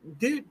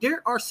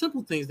 there are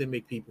simple things that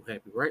make people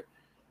happy, right?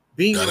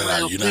 Being you're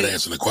not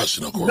answering the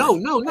question, of course.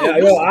 No. Yeah,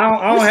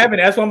 I don't have it.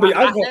 That's one.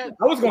 I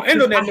was going to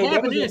end on that note.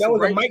 That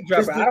was a mic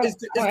drop. It's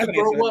to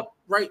grow up,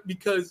 right?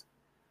 Because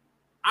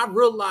I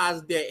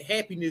realized that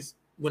happiness,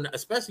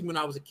 especially when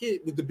I was a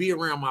kid, was to be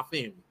around my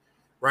family,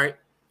 right?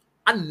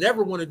 I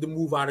never wanted to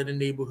move out of the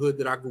neighborhood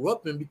that I grew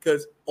up in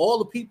because all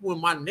the people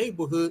in my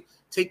neighborhood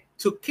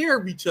took care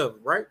of each other,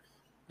 right?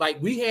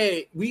 Like we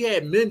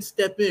had men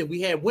step in,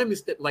 we had women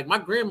step. Like my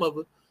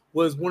grandmother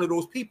was one of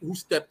those people who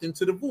stepped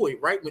into the void,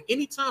 right? When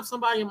anytime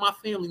somebody in my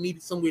family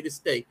needed somewhere to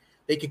stay,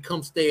 they could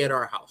come stay at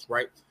our house,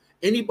 right?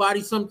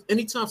 Anytime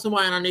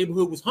somebody in our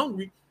neighborhood was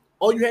hungry,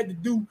 all you had to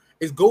do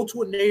is go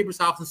to a neighbor's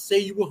house and say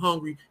you were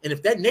hungry. And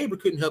if that neighbor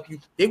couldn't help you,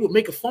 they would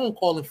make a phone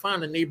call and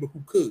find a neighbor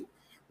who could,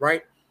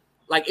 right?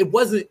 Like it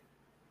wasn't,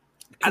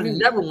 I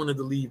never wanted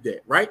to leave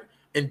that, right?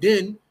 And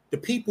then the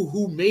people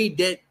who made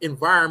that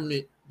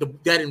environment,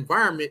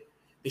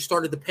 they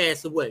started to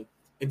pass away.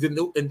 And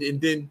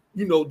then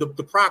you know the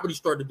property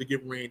started to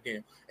get ran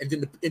down, and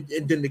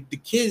then the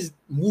kids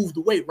moved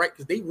away, right?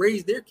 Because they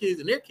raised their kids,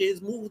 and their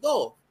kids moved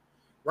off,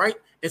 right?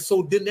 And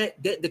so then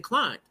that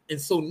declined, and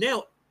so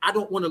now I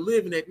don't want to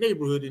live in that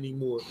neighborhood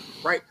anymore,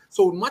 right?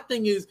 So my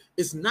thing is,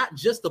 it's not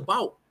just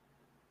about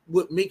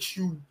what makes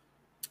you,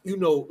 you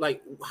know,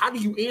 like how do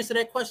you answer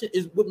that question?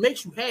 Is what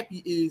makes you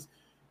happy is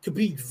to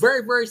be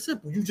very, very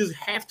simple. You just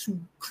have to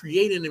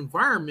create an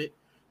environment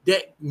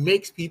that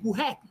makes people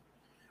happy.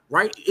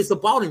 Right? It's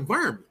about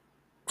environment.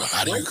 But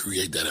how do you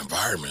create that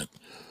environment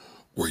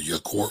where your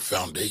core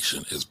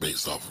foundation is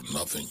based off of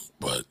nothing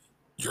but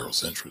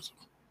Eurocentrism?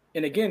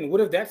 And again,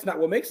 what if that's not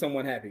what makes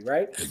someone happy,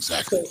 right?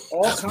 Exactly. So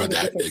all kinds of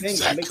different things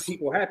that make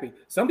people happy.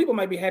 Some people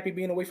might be happy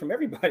being away from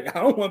everybody. I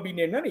don't want to be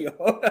near none of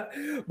y'all.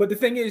 But the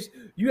thing is,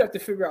 you have to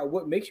figure out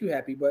what makes you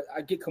happy. But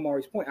I get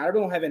Kamari's point. I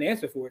don't have an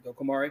answer for it though,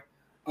 Camari.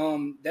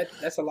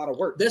 That's a lot of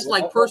work. That's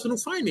like personal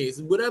finance.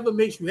 Whatever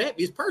makes you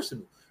happy is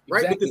personal.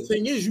 Right. Exactly. But the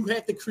thing is, you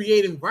have to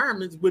create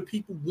environments where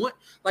people want,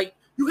 like,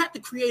 you have to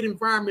create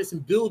environments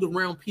and build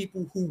around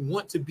people who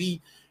want to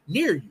be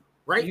near you.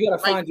 Right. You got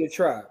to find your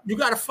tribe. You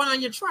got to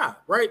find your tribe.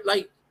 Right.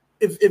 Like,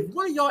 if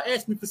one of y'all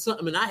asks me for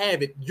something and I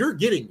have it, you're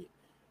getting it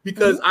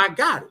because I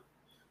got it.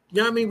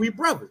 You know what I mean? We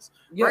brothers.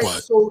 Right.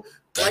 But so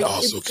that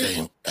also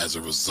came as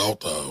a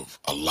result of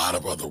a lot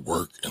of other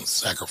work and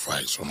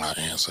sacrifice from our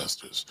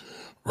ancestors.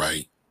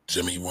 Right.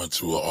 Jimmy went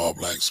to an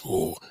all-black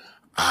school.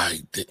 I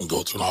didn't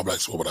go to an all-black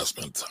school, but I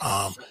spent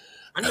time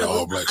at an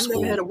all-black school.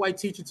 I never had a white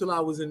teacher till I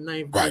was in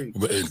 9th grade.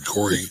 Right, and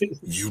Corey,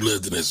 you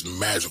lived in this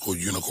magical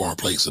unicorn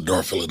place in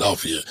North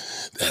Philadelphia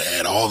that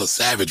had all the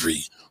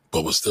savagery,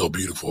 but was still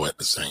beautiful at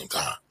the same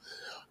time.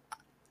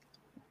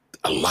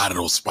 A lot of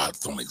those spots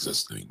don't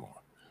exist anymore.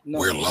 No,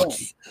 we're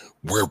lucky.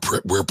 We're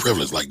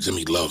privileged. Like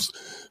Jimmy loves,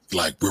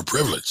 like we're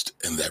privileged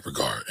in that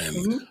regard,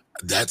 and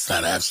that's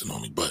not absent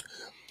on me, but.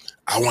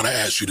 I want to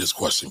ask you this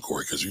question,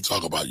 Corey, because you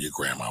talk about your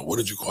grandma. What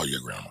did you call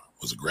your grandma?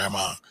 Was it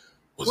grandma?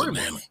 Was it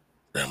nanny?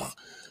 Grandma.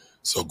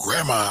 So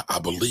grandma, I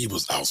believe,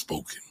 was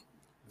outspoken.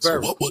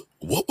 So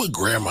what would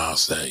grandma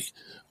say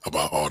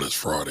about all this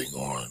frauding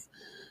on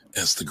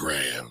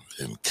Instagram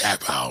and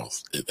Cap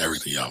House and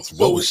everything else?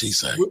 What would she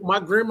say? What my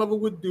grandmother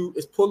would do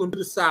is pull them to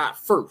the side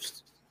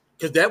first,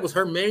 because that was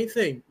her main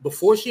thing.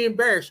 Before she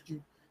embarrassed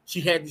you,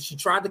 she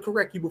tried to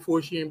correct you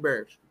before she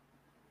embarrassed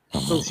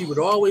you. So she would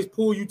always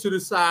pull you to the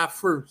side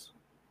first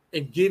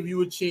and give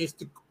you a chance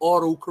to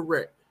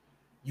auto-correct.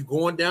 You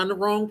going down the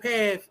wrong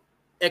path,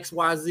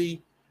 XYZ.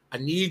 I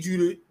need you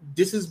to,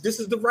 this is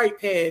the right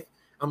path.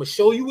 I'm going to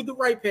show you what the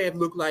right path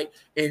look like.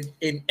 And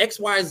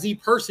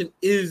XYZ person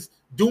is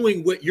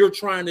doing what you're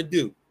trying to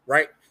do,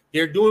 right?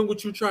 They're doing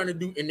what you're trying to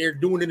do, and they're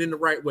doing it in the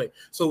right way.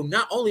 So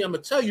not only I'm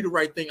going to tell you the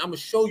right thing, I'm going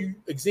to show you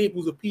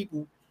examples of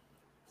people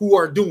who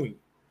are doing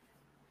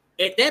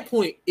it. At that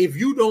point, if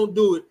you don't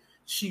do it,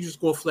 she's just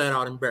going to flat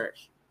out embarrass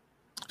you.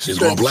 She's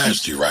going to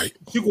blast you, right?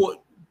 She's going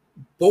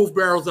both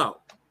barrels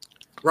out,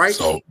 right?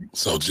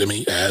 So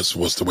Jimmy asked,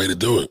 what's the way to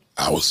do it?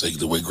 I would say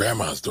the way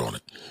grandma's doing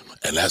it.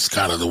 And that's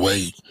kind of the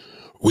way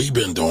we've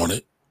been doing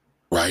it,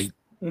 right?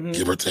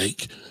 Give or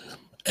take.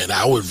 And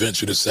I would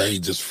venture to say,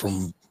 just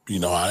from You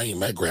know, I ain't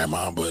met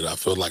grandma, but I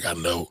feel like I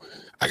know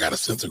I got a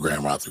sense of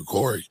grandma through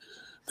Corey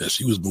that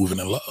she was moving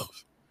in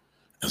love.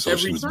 And so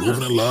she was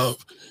moving in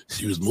love.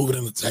 She was moving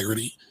in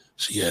integrity.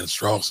 She had a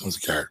strong sense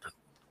of character.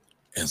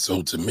 And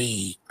so to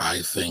me,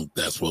 I think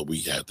that's what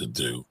we have to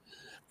do.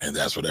 And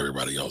that's what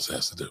everybody else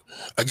has to do.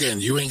 Again,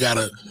 we ain't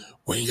gotta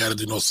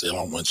do no sale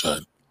on one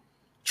shot,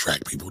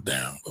 track people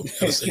down. But we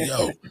gotta say,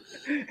 yo,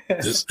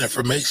 this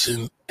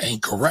information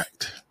ain't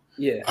correct.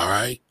 Yeah. All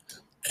right.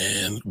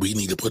 And we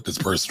need to put this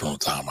person on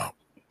timeout.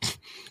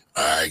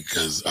 All right,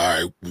 because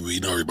we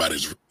know everybody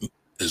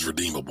is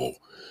redeemable.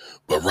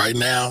 But right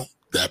now,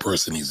 that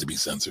person needs to be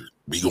censored.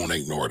 We gonna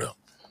ignore them.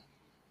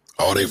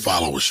 All their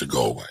followers should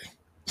go away.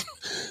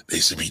 They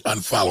should be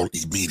unfollowed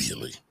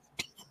immediately.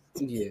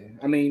 Yeah,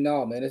 I mean,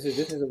 no, man. This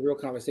is a real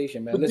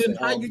conversation, man. But listen,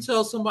 then how you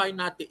tell somebody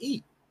not to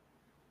eat?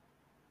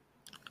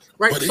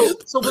 Right. But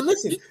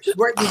listen,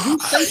 right? When you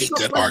say I hate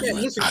that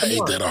argument. Listen, I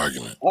hate that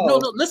argument. No,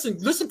 listen,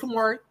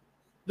 Camari.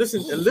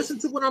 Listen and listen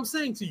to what I'm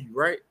saying to you,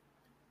 right?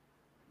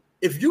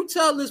 If you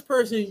tell this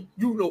person,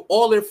 you know,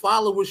 all their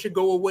followers should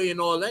go away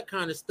and all that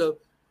kind of stuff,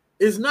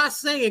 it's not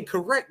saying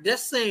correct.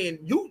 That's saying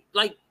you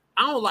like.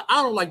 I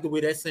don't like the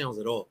way that sounds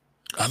at all.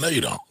 I know you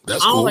don't.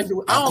 That's cool. I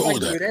don't like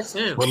the way that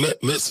sounds. But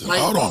listen, like,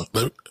 hold on.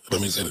 Let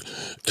me say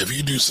this. If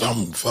you do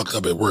something fucked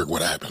up at work,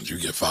 what happens? You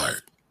get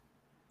fired.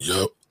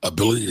 Your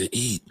ability to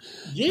eat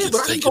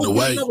gets taken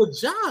away. Get another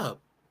job.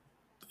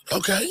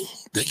 Okay.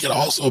 They can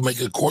also make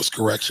a course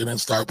correction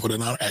and start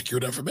putting out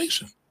accurate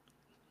information.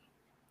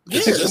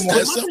 It's just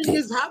that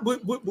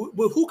simple.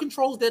 But who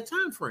controls that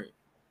time frame?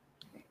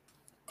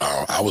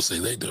 I would say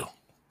they do.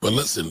 But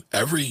listen,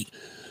 every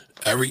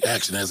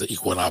action has an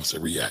equal and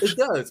opposite reaction. It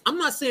does. I'm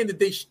not saying that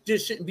there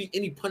shouldn't be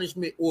any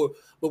punishment,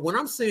 but what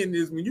I'm saying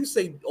is when you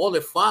say all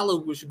their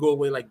followers should go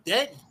away like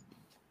that,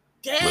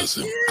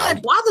 that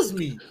bothers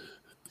me.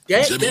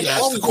 Jimmy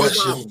asked the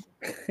question.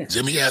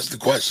 Jimmy asked the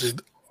question.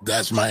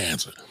 That's my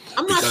answer.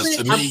 I'm not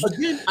saying.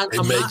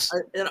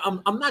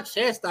 I'm not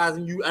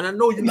chastising you, and I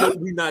know you know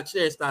we're not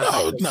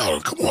chastising. No,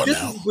 come on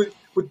now.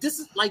 But this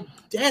is like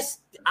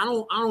I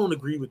don't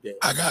agree with that.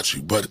 I got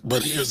you, but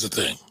here's the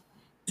thing.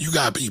 You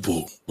got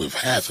people with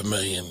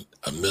 500,000,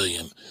 1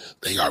 million.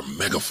 They are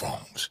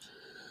megaphones.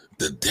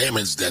 The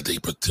damage that they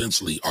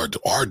potentially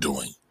are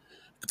doing,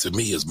 to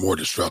me, is more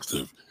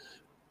destructive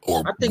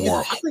or worse.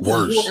 It's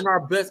more in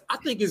our best. I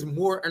think it's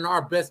more in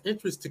our best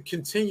interest to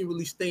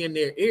continually stay in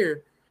their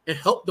ear and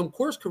help them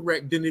course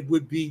correct than it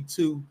would be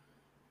to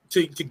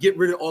get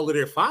rid of all of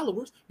their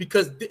followers.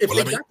 Because if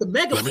they got the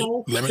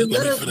megaphone, let me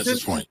finish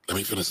this point. Let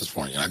me finish this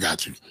point. And I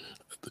got you.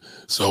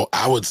 So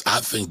I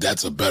think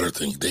that's a better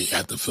thing. They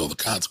have to feel the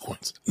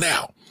consequence.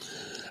 Now,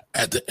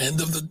 at the end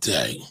of the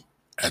day,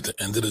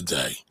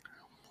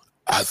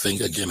 I think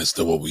again it's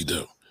still what we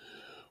do.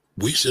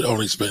 We should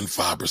only spend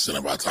 5%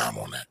 of our time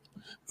on that.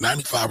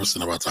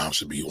 95% of our time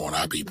should be on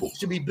our people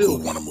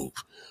who want to move,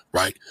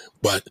 right?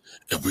 But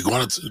if we're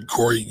going to,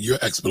 Corey, you're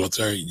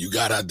ex-military, you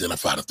got to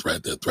identify the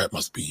threat. The threat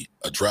must be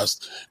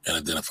addressed and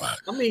identified.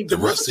 I mean, the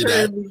rest of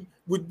that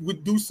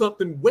would do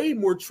something way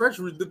more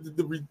treacherous.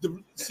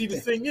 See, the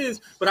thing is,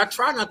 but I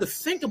try not to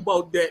think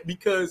about that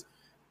because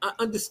I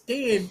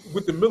understand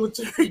what the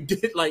military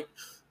did.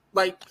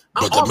 But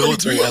the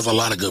military has a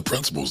lot of good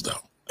principles, though.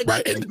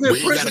 Right, and we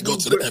ain't got to go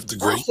to the nth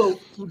degree. Also,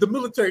 the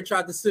military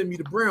tried to send me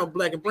to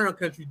black and brown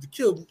country to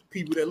kill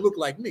people that look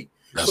like me.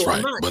 That's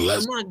right.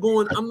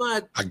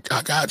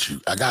 I got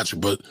you.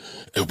 But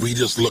if we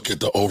just look at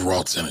the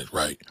overall tenet,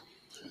 right?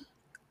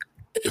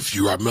 If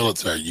you are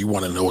military, you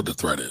want to know what the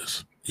threat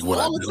is. You want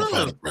to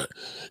identify the threat.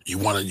 You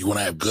want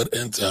to have good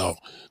intel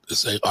to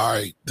say, all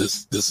right,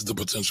 this is the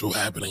potential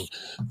happening.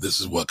 This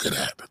is what could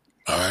happen.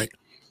 All right.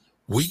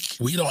 We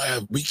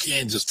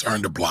can't just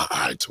turn the blind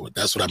eye to it.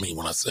 That's what I mean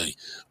when I say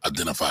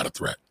identify the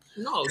threat.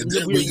 No, and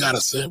then we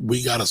gotta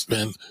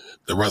spend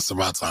the rest of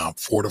our time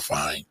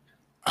fortifying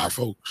our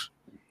folks,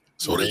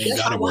 so they ain't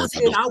gotta worry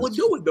about. I would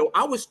do it though.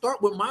 I would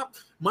start with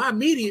my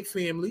immediate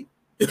family,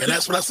 and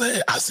that's what I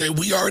said. I said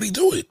we already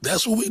do it.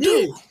 That's what we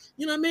do.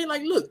 You know what I mean?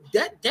 Like, look,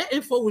 that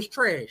info was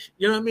trash.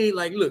 You know what I mean?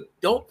 Like, look,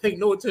 don't pay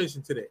no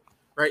attention to that,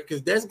 right?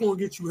 Because that's gonna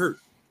get you hurt.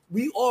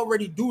 We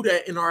already do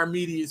that in our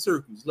immediate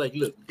circles. Like,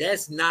 look,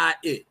 that's not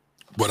it.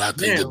 But I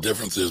think the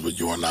difference is with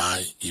you and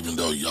I, even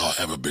though y'all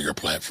have a bigger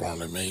platform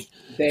than me,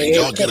 and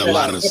y'all get a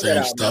lot of the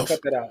same stuff.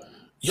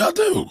 Y'all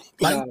do.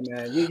 Like,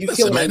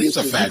 listen, man, these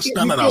are facts.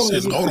 No.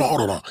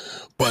 Hold on.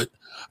 But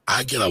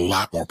I get a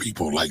lot more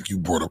people, like you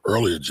brought up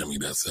earlier, Jimmy,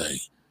 that say,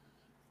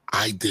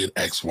 I did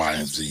X, Y,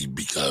 and Z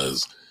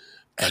because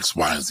X,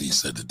 Y, and Z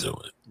said to do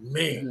it.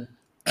 Man.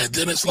 And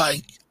then it's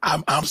like,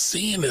 I'm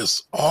seeing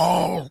this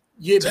all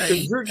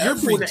day, you're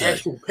doing the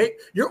actual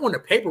you're on the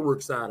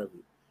paperwork side of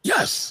it.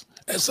 Yes.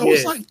 And so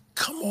it's like,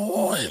 come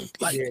on.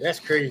 Like, that's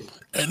crazy.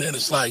 And then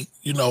it's like,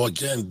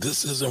 again,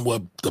 this isn't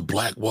what the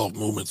Black Wealth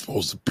Movement's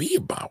supposed to be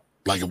about.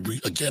 Like,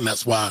 again,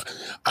 that's why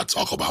I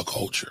talk about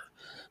culture.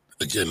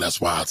 Again,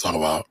 that's why I talk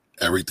about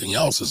everything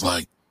else. It's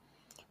like,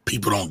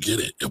 People don't get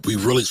it. If we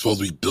really supposed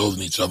to be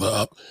building each other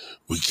up,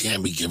 we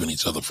can't be giving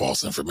each other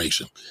false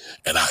information.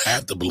 And I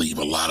have to believe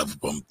a lot of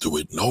them do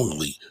it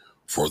knowingly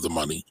for the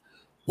money,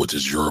 which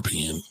is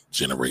European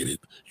generated,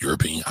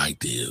 European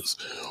ideas,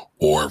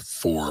 or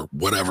for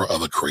whatever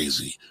other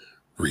crazy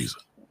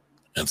reason.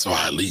 And so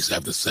I at least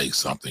have to say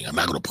something. I'm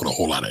not going to put a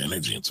whole lot of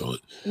energy into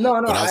it. No,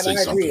 I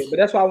agree.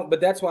 But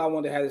that's why I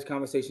wanted to have this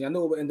conversation. I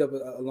know it would end up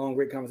a long,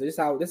 great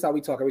conversation. This is how we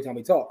talk every time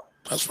we talk.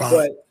 That's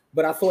fine.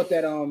 But I thought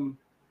that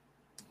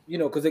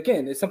because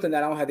again, it's something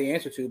that I don't have the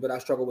answer to, but I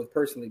struggle with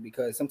personally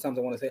because sometimes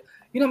I want to say,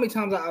 how many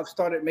times I've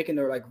started making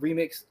the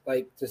remix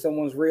to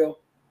someone's reel.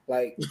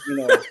 Listen,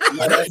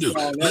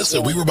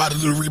 we were about to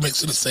do the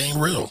remix of the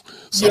same reel.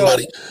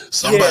 Somebody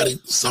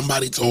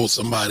told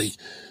somebody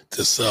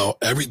to sell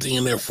everything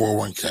in their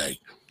 401k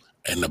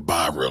and to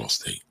buy real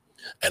estate.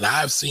 And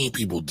I've seen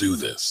people do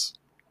this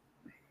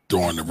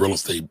during the real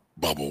estate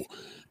bubble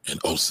in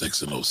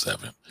 06 and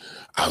 07.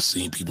 I've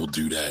seen people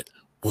do that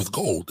with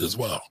gold as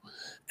well.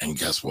 And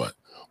guess what?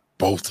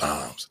 Both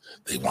times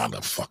they wound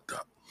up fucked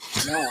up.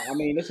 No, I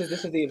mean this is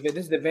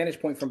the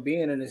vantage point from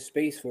being in this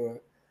space for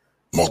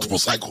multiple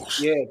cycles.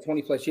 Yeah,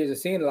 20 plus years and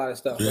seeing a lot of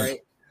stuff,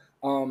 right?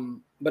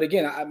 But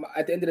again,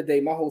 at the end of the day,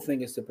 my whole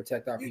thing is to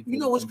protect our people. You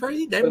know what's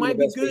crazy? That might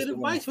be good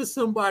advice for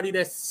somebody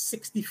that's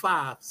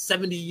 65,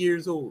 70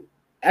 years old.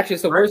 Actually,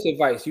 it's the worst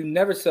advice. You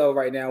never sell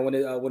right now when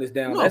it's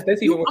down. No,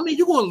 that's even. I mean,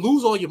 you're going to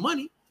lose all your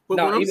money. But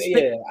no,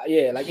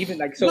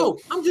 so. No,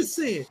 I'm just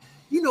saying.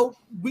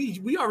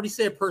 We already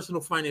said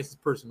personal finance is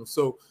personal,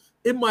 so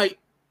it might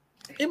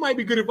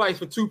be good advice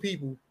for two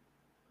people,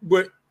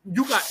 but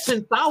you got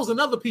 10,000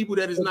 other people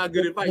that is not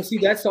good advice. See,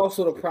 that's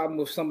also the problem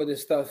with some of this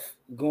stuff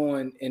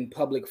going in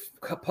public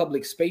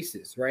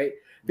spaces, right?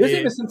 There's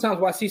even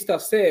sometimes where I see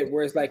stuff said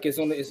where it's like it's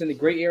in the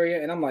gray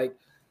area, and I'm like,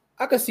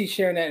 I could see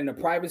sharing that in a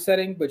private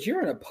setting, but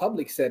you're in a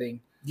public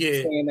setting,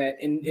 saying that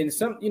in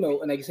some,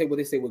 and like you say, what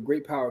they say, with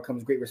great power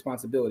comes great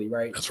responsibility,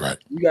 right? That's right.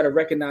 You got to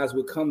recognize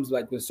what comes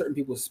when certain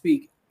people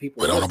speak.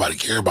 But don't nobody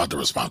care about the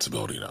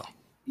responsibility though.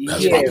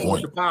 That's my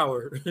point. The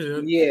power,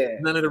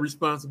 none of the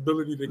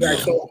responsibility.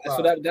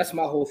 That's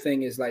my whole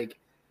thing is like,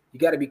 you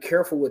got to be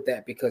careful with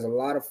that because a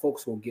lot of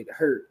folks will get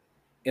hurt,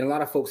 and a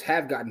lot of folks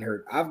have gotten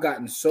hurt. I've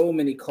gotten so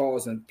many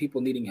calls and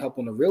people needing help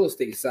on the real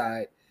estate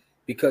side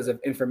because of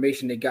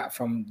information they got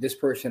from this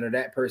person or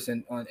that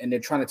person, and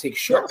they're trying to take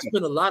shortcuts. I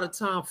spend a lot of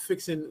time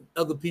fixing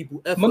other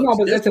people's efforts. No,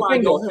 but that's the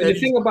thing.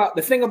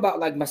 The thing about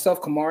like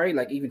myself, Camari,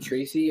 like even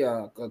Tracy,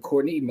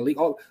 Courtney, Malik,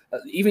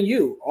 even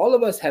you, all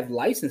of us have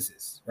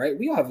licenses, right?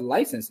 We all have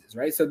licenses,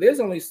 right? So there's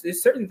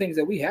certain things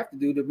that we have to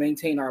do to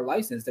maintain our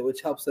license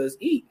which helps us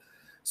eat.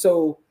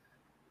 So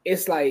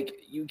it's like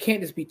you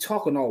can't just be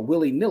talking all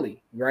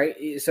willy-nilly,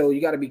 right? So you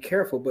got to be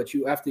careful, but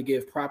you have to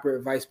give proper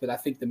advice. But I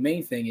think the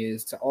main thing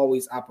is to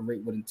always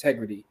operate with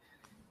integrity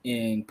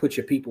and put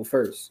your people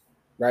first,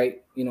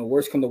 right?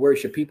 Worst come to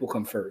worst, your people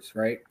come first,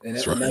 right? And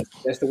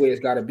that's the way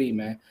it's got to be,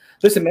 man.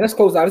 Listen, man, let's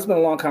close out. It's been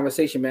a long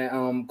conversation, man.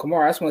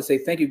 Kamara, I just want to say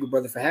thank you, good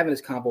brother, for having this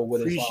combo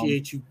with us.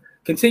 Appreciate you.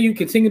 Continue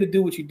to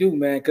do what you do,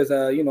 man, because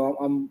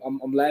I'm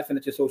laughing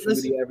at your social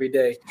media every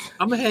day.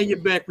 I'm gonna have your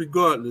back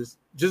regardless.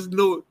 Just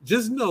know.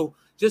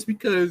 Just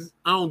because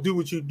I don't do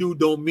what you do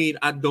don't mean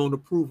I don't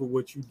approve of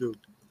what you do.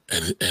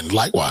 And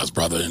likewise,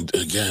 brother. And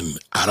again,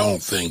 I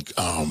don't think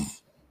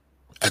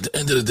at the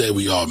end of the day,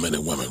 we all men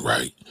and women,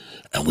 right?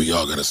 And we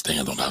all got to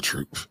stand on our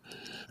truth.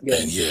 Yeah.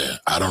 And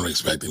I don't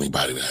expect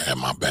anybody to have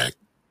my back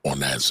on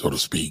that, so to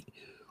speak.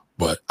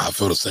 But I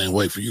feel the same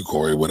way for you,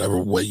 Corey. Whatever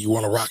way you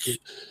want to rock it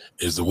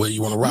is the way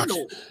you want to rock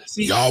it.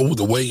 Y'all,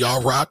 the way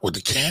y'all rock with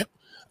the camp.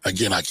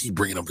 Again, I keep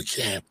bringing up the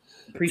camp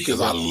because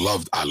I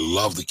love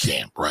the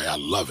camp, right? I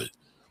love it.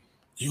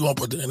 You're going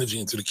to put the energy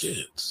into the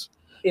kids.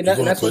 And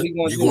that's what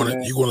we're going to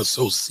do. You're going to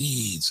sow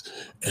seeds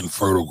in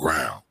fertile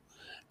ground.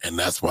 And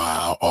that's why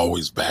I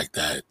always back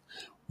that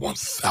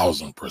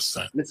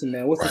 1,000%. Listen,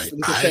 man,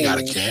 I ain't got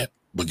a camp,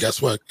 but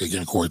guess what?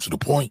 Again, Corey, to the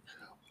point,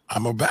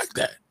 I'm going to back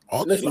that.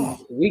 Listen,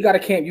 we got a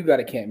camp, you got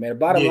a camp, man. The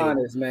bottom line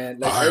is,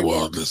 man. All right,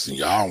 well, listen,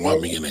 y'all don't want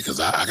me in there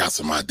because I got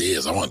some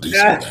ideas. I want to do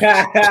something.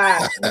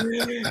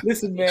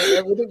 Listen,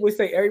 man, we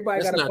say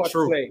everybody got a part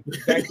to play.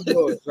 Back to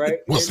yours, right?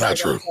 What's not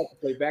true?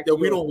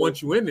 We don't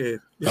want you in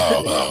there.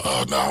 No,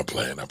 I'm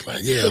playing.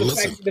 Yeah,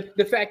 listen.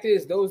 The fact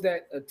is, those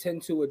that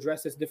tend to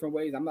address this different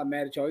ways, I'm not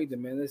mad at y'all either,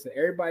 man. Listen,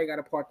 everybody got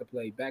a part to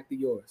play. Back to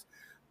yours.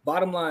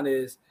 Bottom line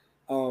is,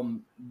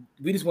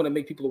 we just want to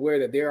make people aware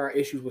that there are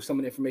issues with some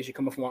of the information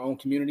coming from our own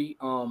community.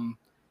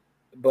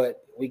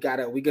 But we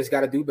just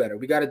gotta do better.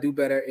 We gotta do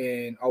better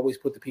and always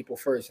put the people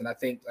first. And I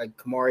think like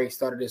Camari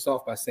started this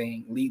off by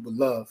saying lead with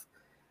love.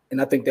 And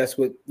I think that's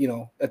what,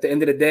 at the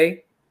end of the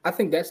day, I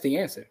think that's the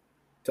answer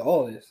to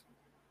all this.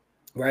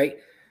 Right?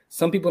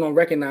 Some people don't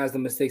recognize the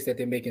mistakes that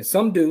they're making.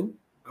 Some do.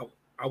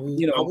 I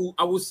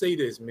will say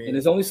this, man. And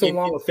there's only so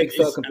long a fake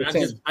thug can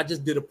pretend. I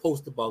just did a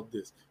post about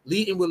this.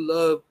 Leading with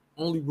love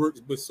only works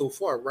but so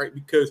far, right?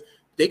 Because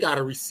they got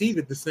to receive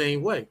it the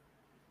same way,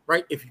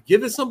 right? If you're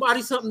giving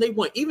somebody something they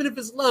want, even if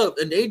it's love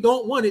and they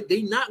don't want it,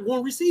 they not going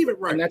to receive it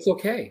right. And that's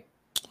okay.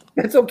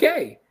 That's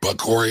okay. But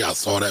Corey, I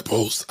saw that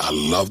post. I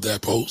love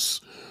that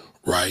post,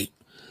 right?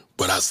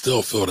 But I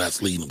still feel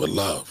that's leading with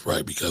love,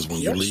 right? Because when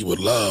you lead with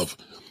love,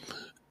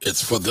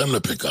 it's for them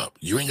to pick up.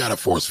 You ain't got to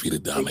force feed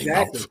it down their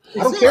mouth. I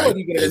don't care what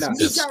you get it or not.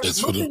 It's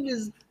for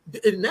them.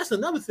 And that's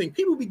another thing.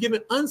 People be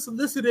giving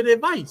unsolicited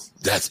advice.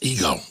 That's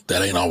ego.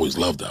 That ain't always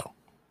love, though.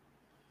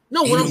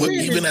 No, what I'm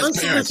saying even is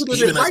as parents,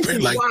 like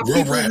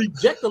real people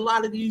reject a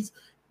lot of these,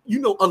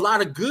 a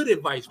lot of good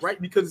advice,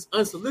 right? Because it's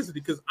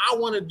unsolicited. Because I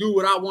want to do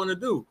what I want to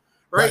do,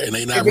 right? And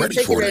they not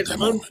ready for it at that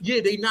moment.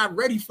 Yeah, they not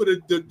ready for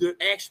the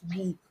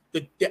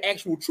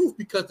actual truth,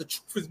 because the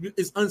truth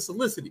is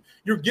unsolicited.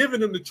 You're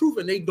giving them the truth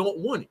and they don't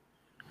want it,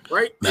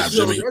 right? Now,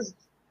 Jimmy,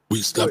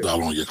 we stepped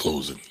out on your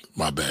closing.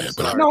 My bad,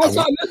 but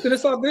listen.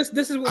 It's all this.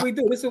 This is what we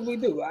do. This is what we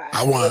do.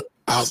 I'll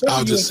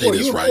just say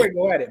this, right?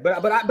 Go at it.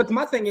 But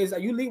my thing is,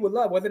 you lead with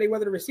love, whether they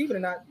receive it or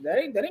not. That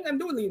ain't gonna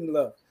do with leading with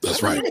love.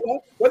 That's right.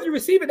 Whether you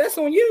receive it, that's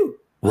on you.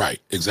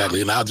 Right,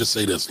 exactly. And I'll just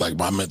say this, like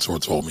my mentor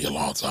told me a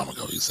long time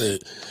ago. He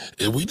said,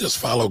 if we just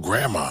follow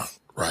grandma,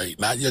 right?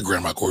 Not your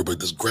grandma, Corey, but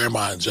this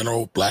grandma in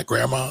general, black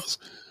grandmas,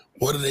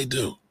 what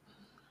do?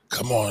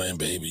 Come on in,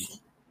 baby.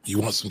 You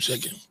want some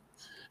chicken?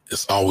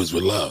 It's always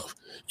with love.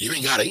 You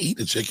ain't got to eat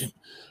the chicken.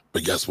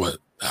 But guess what?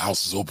 The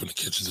house is open. The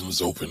kitchen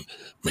is open.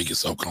 Make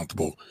yourself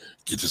comfortable.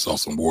 Get yourself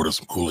some water,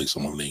 some Kool-Aid,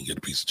 some lemonade, and get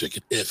a piece of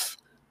chicken if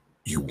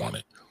you want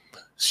it.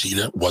 She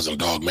wasn't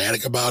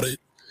dogmatic about it.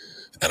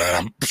 And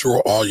I'm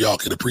sure all y'all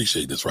could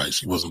appreciate this, right?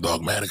 She wasn't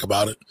dogmatic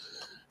about it.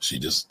 She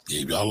just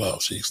gave y'all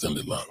love. She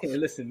extended love. Hey,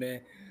 listen, man.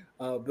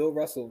 Bill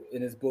Russell,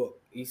 in his book,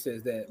 he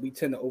says that we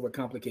tend to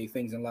overcomplicate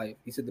things in life.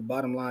 He said the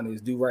bottom line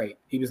is do right.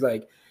 He was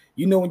like,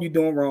 you know when you're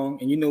doing wrong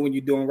and you know when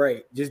you're doing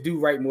right. Just do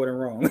right more than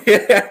wrong.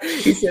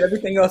 He said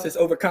everything else is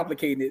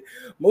overcomplicated.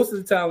 Most of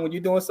the time when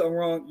you're doing something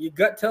wrong, your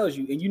gut tells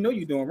you, and you know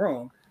you're doing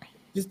wrong.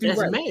 Just do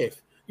right.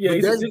 Math. Yeah,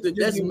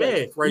 that's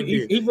math right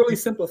there. He really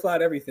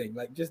simplified everything.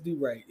 Like, just do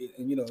right.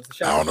 And it's a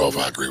shot. I don't know if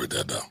I agree with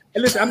that, though.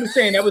 And listen, I'm just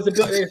saying that was a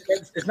good.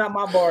 It's not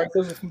my bar. It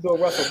was from Bill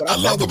Russell. But I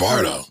love the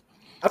bar, though.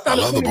 I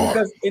love the bar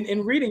because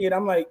in reading it,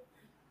 I'm like,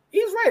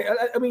 he's right.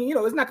 I mean,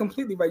 it's not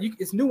completely right.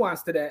 It's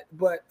nuanced to that,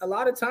 but a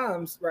lot of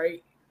times,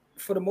 right,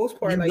 for the most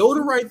part, you know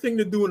the right thing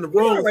to do and the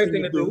wrong right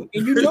thing to do,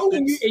 and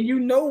you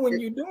know when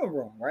you're doing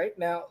wrong, right?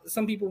 Now,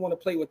 some people want to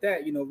play with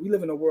that. We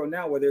live in a world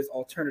now where there's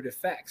alternative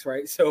facts,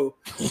 right? So,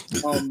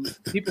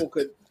 people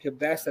could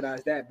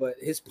bastardize that, but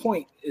his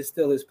point is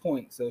still his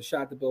point. So,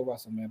 shout out to Bill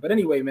Russell, man. But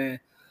anyway, man,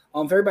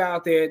 for everybody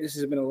out there, this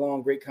has been a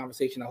long, great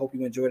conversation. I hope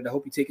you enjoyed it. I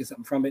hope you're taking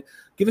something from it.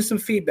 Give us some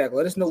feedback.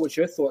 Let us know what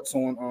your thoughts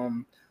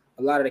on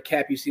a lot of the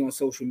cap you see on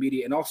social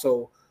media, and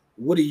also,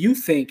 what do you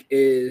think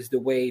is the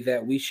way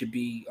that we should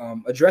be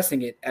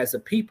addressing it as a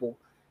people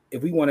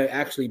if we want to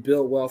actually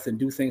build wealth and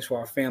do things for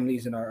our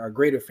families and our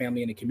greater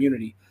family in the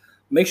community?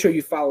 Make sure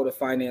you follow the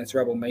Finance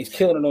Rebel, man. He's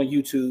killing it on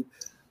YouTube.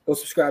 Go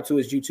subscribe to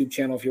his YouTube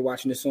channel if you're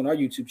watching this on our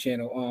YouTube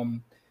channel.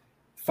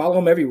 Follow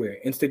him everywhere.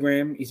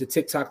 Instagram. He's a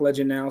TikTok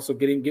legend now, so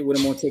get with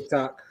him on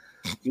TikTok.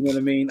 You know what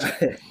I mean?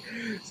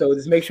 So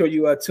just make sure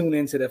you tune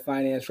into the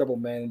Finance Rebel,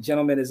 man.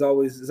 Gentlemen, it's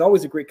always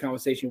a great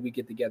conversation we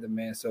get together,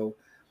 man. So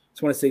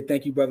just want to say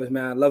thank you, brothers,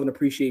 man. I love and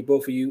appreciate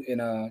both of you.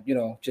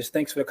 And, just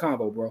thanks for the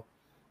convo, bro.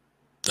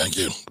 Thank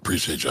you.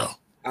 Appreciate y'all.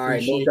 All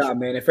right, no doubt,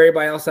 man. If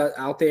everybody else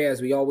out there,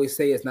 as we always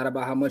say, it's not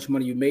about how much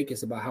money you make.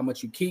 It's about how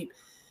much you keep.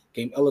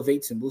 Game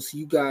elevates, and we'll see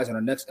you guys on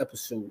our next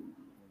episode.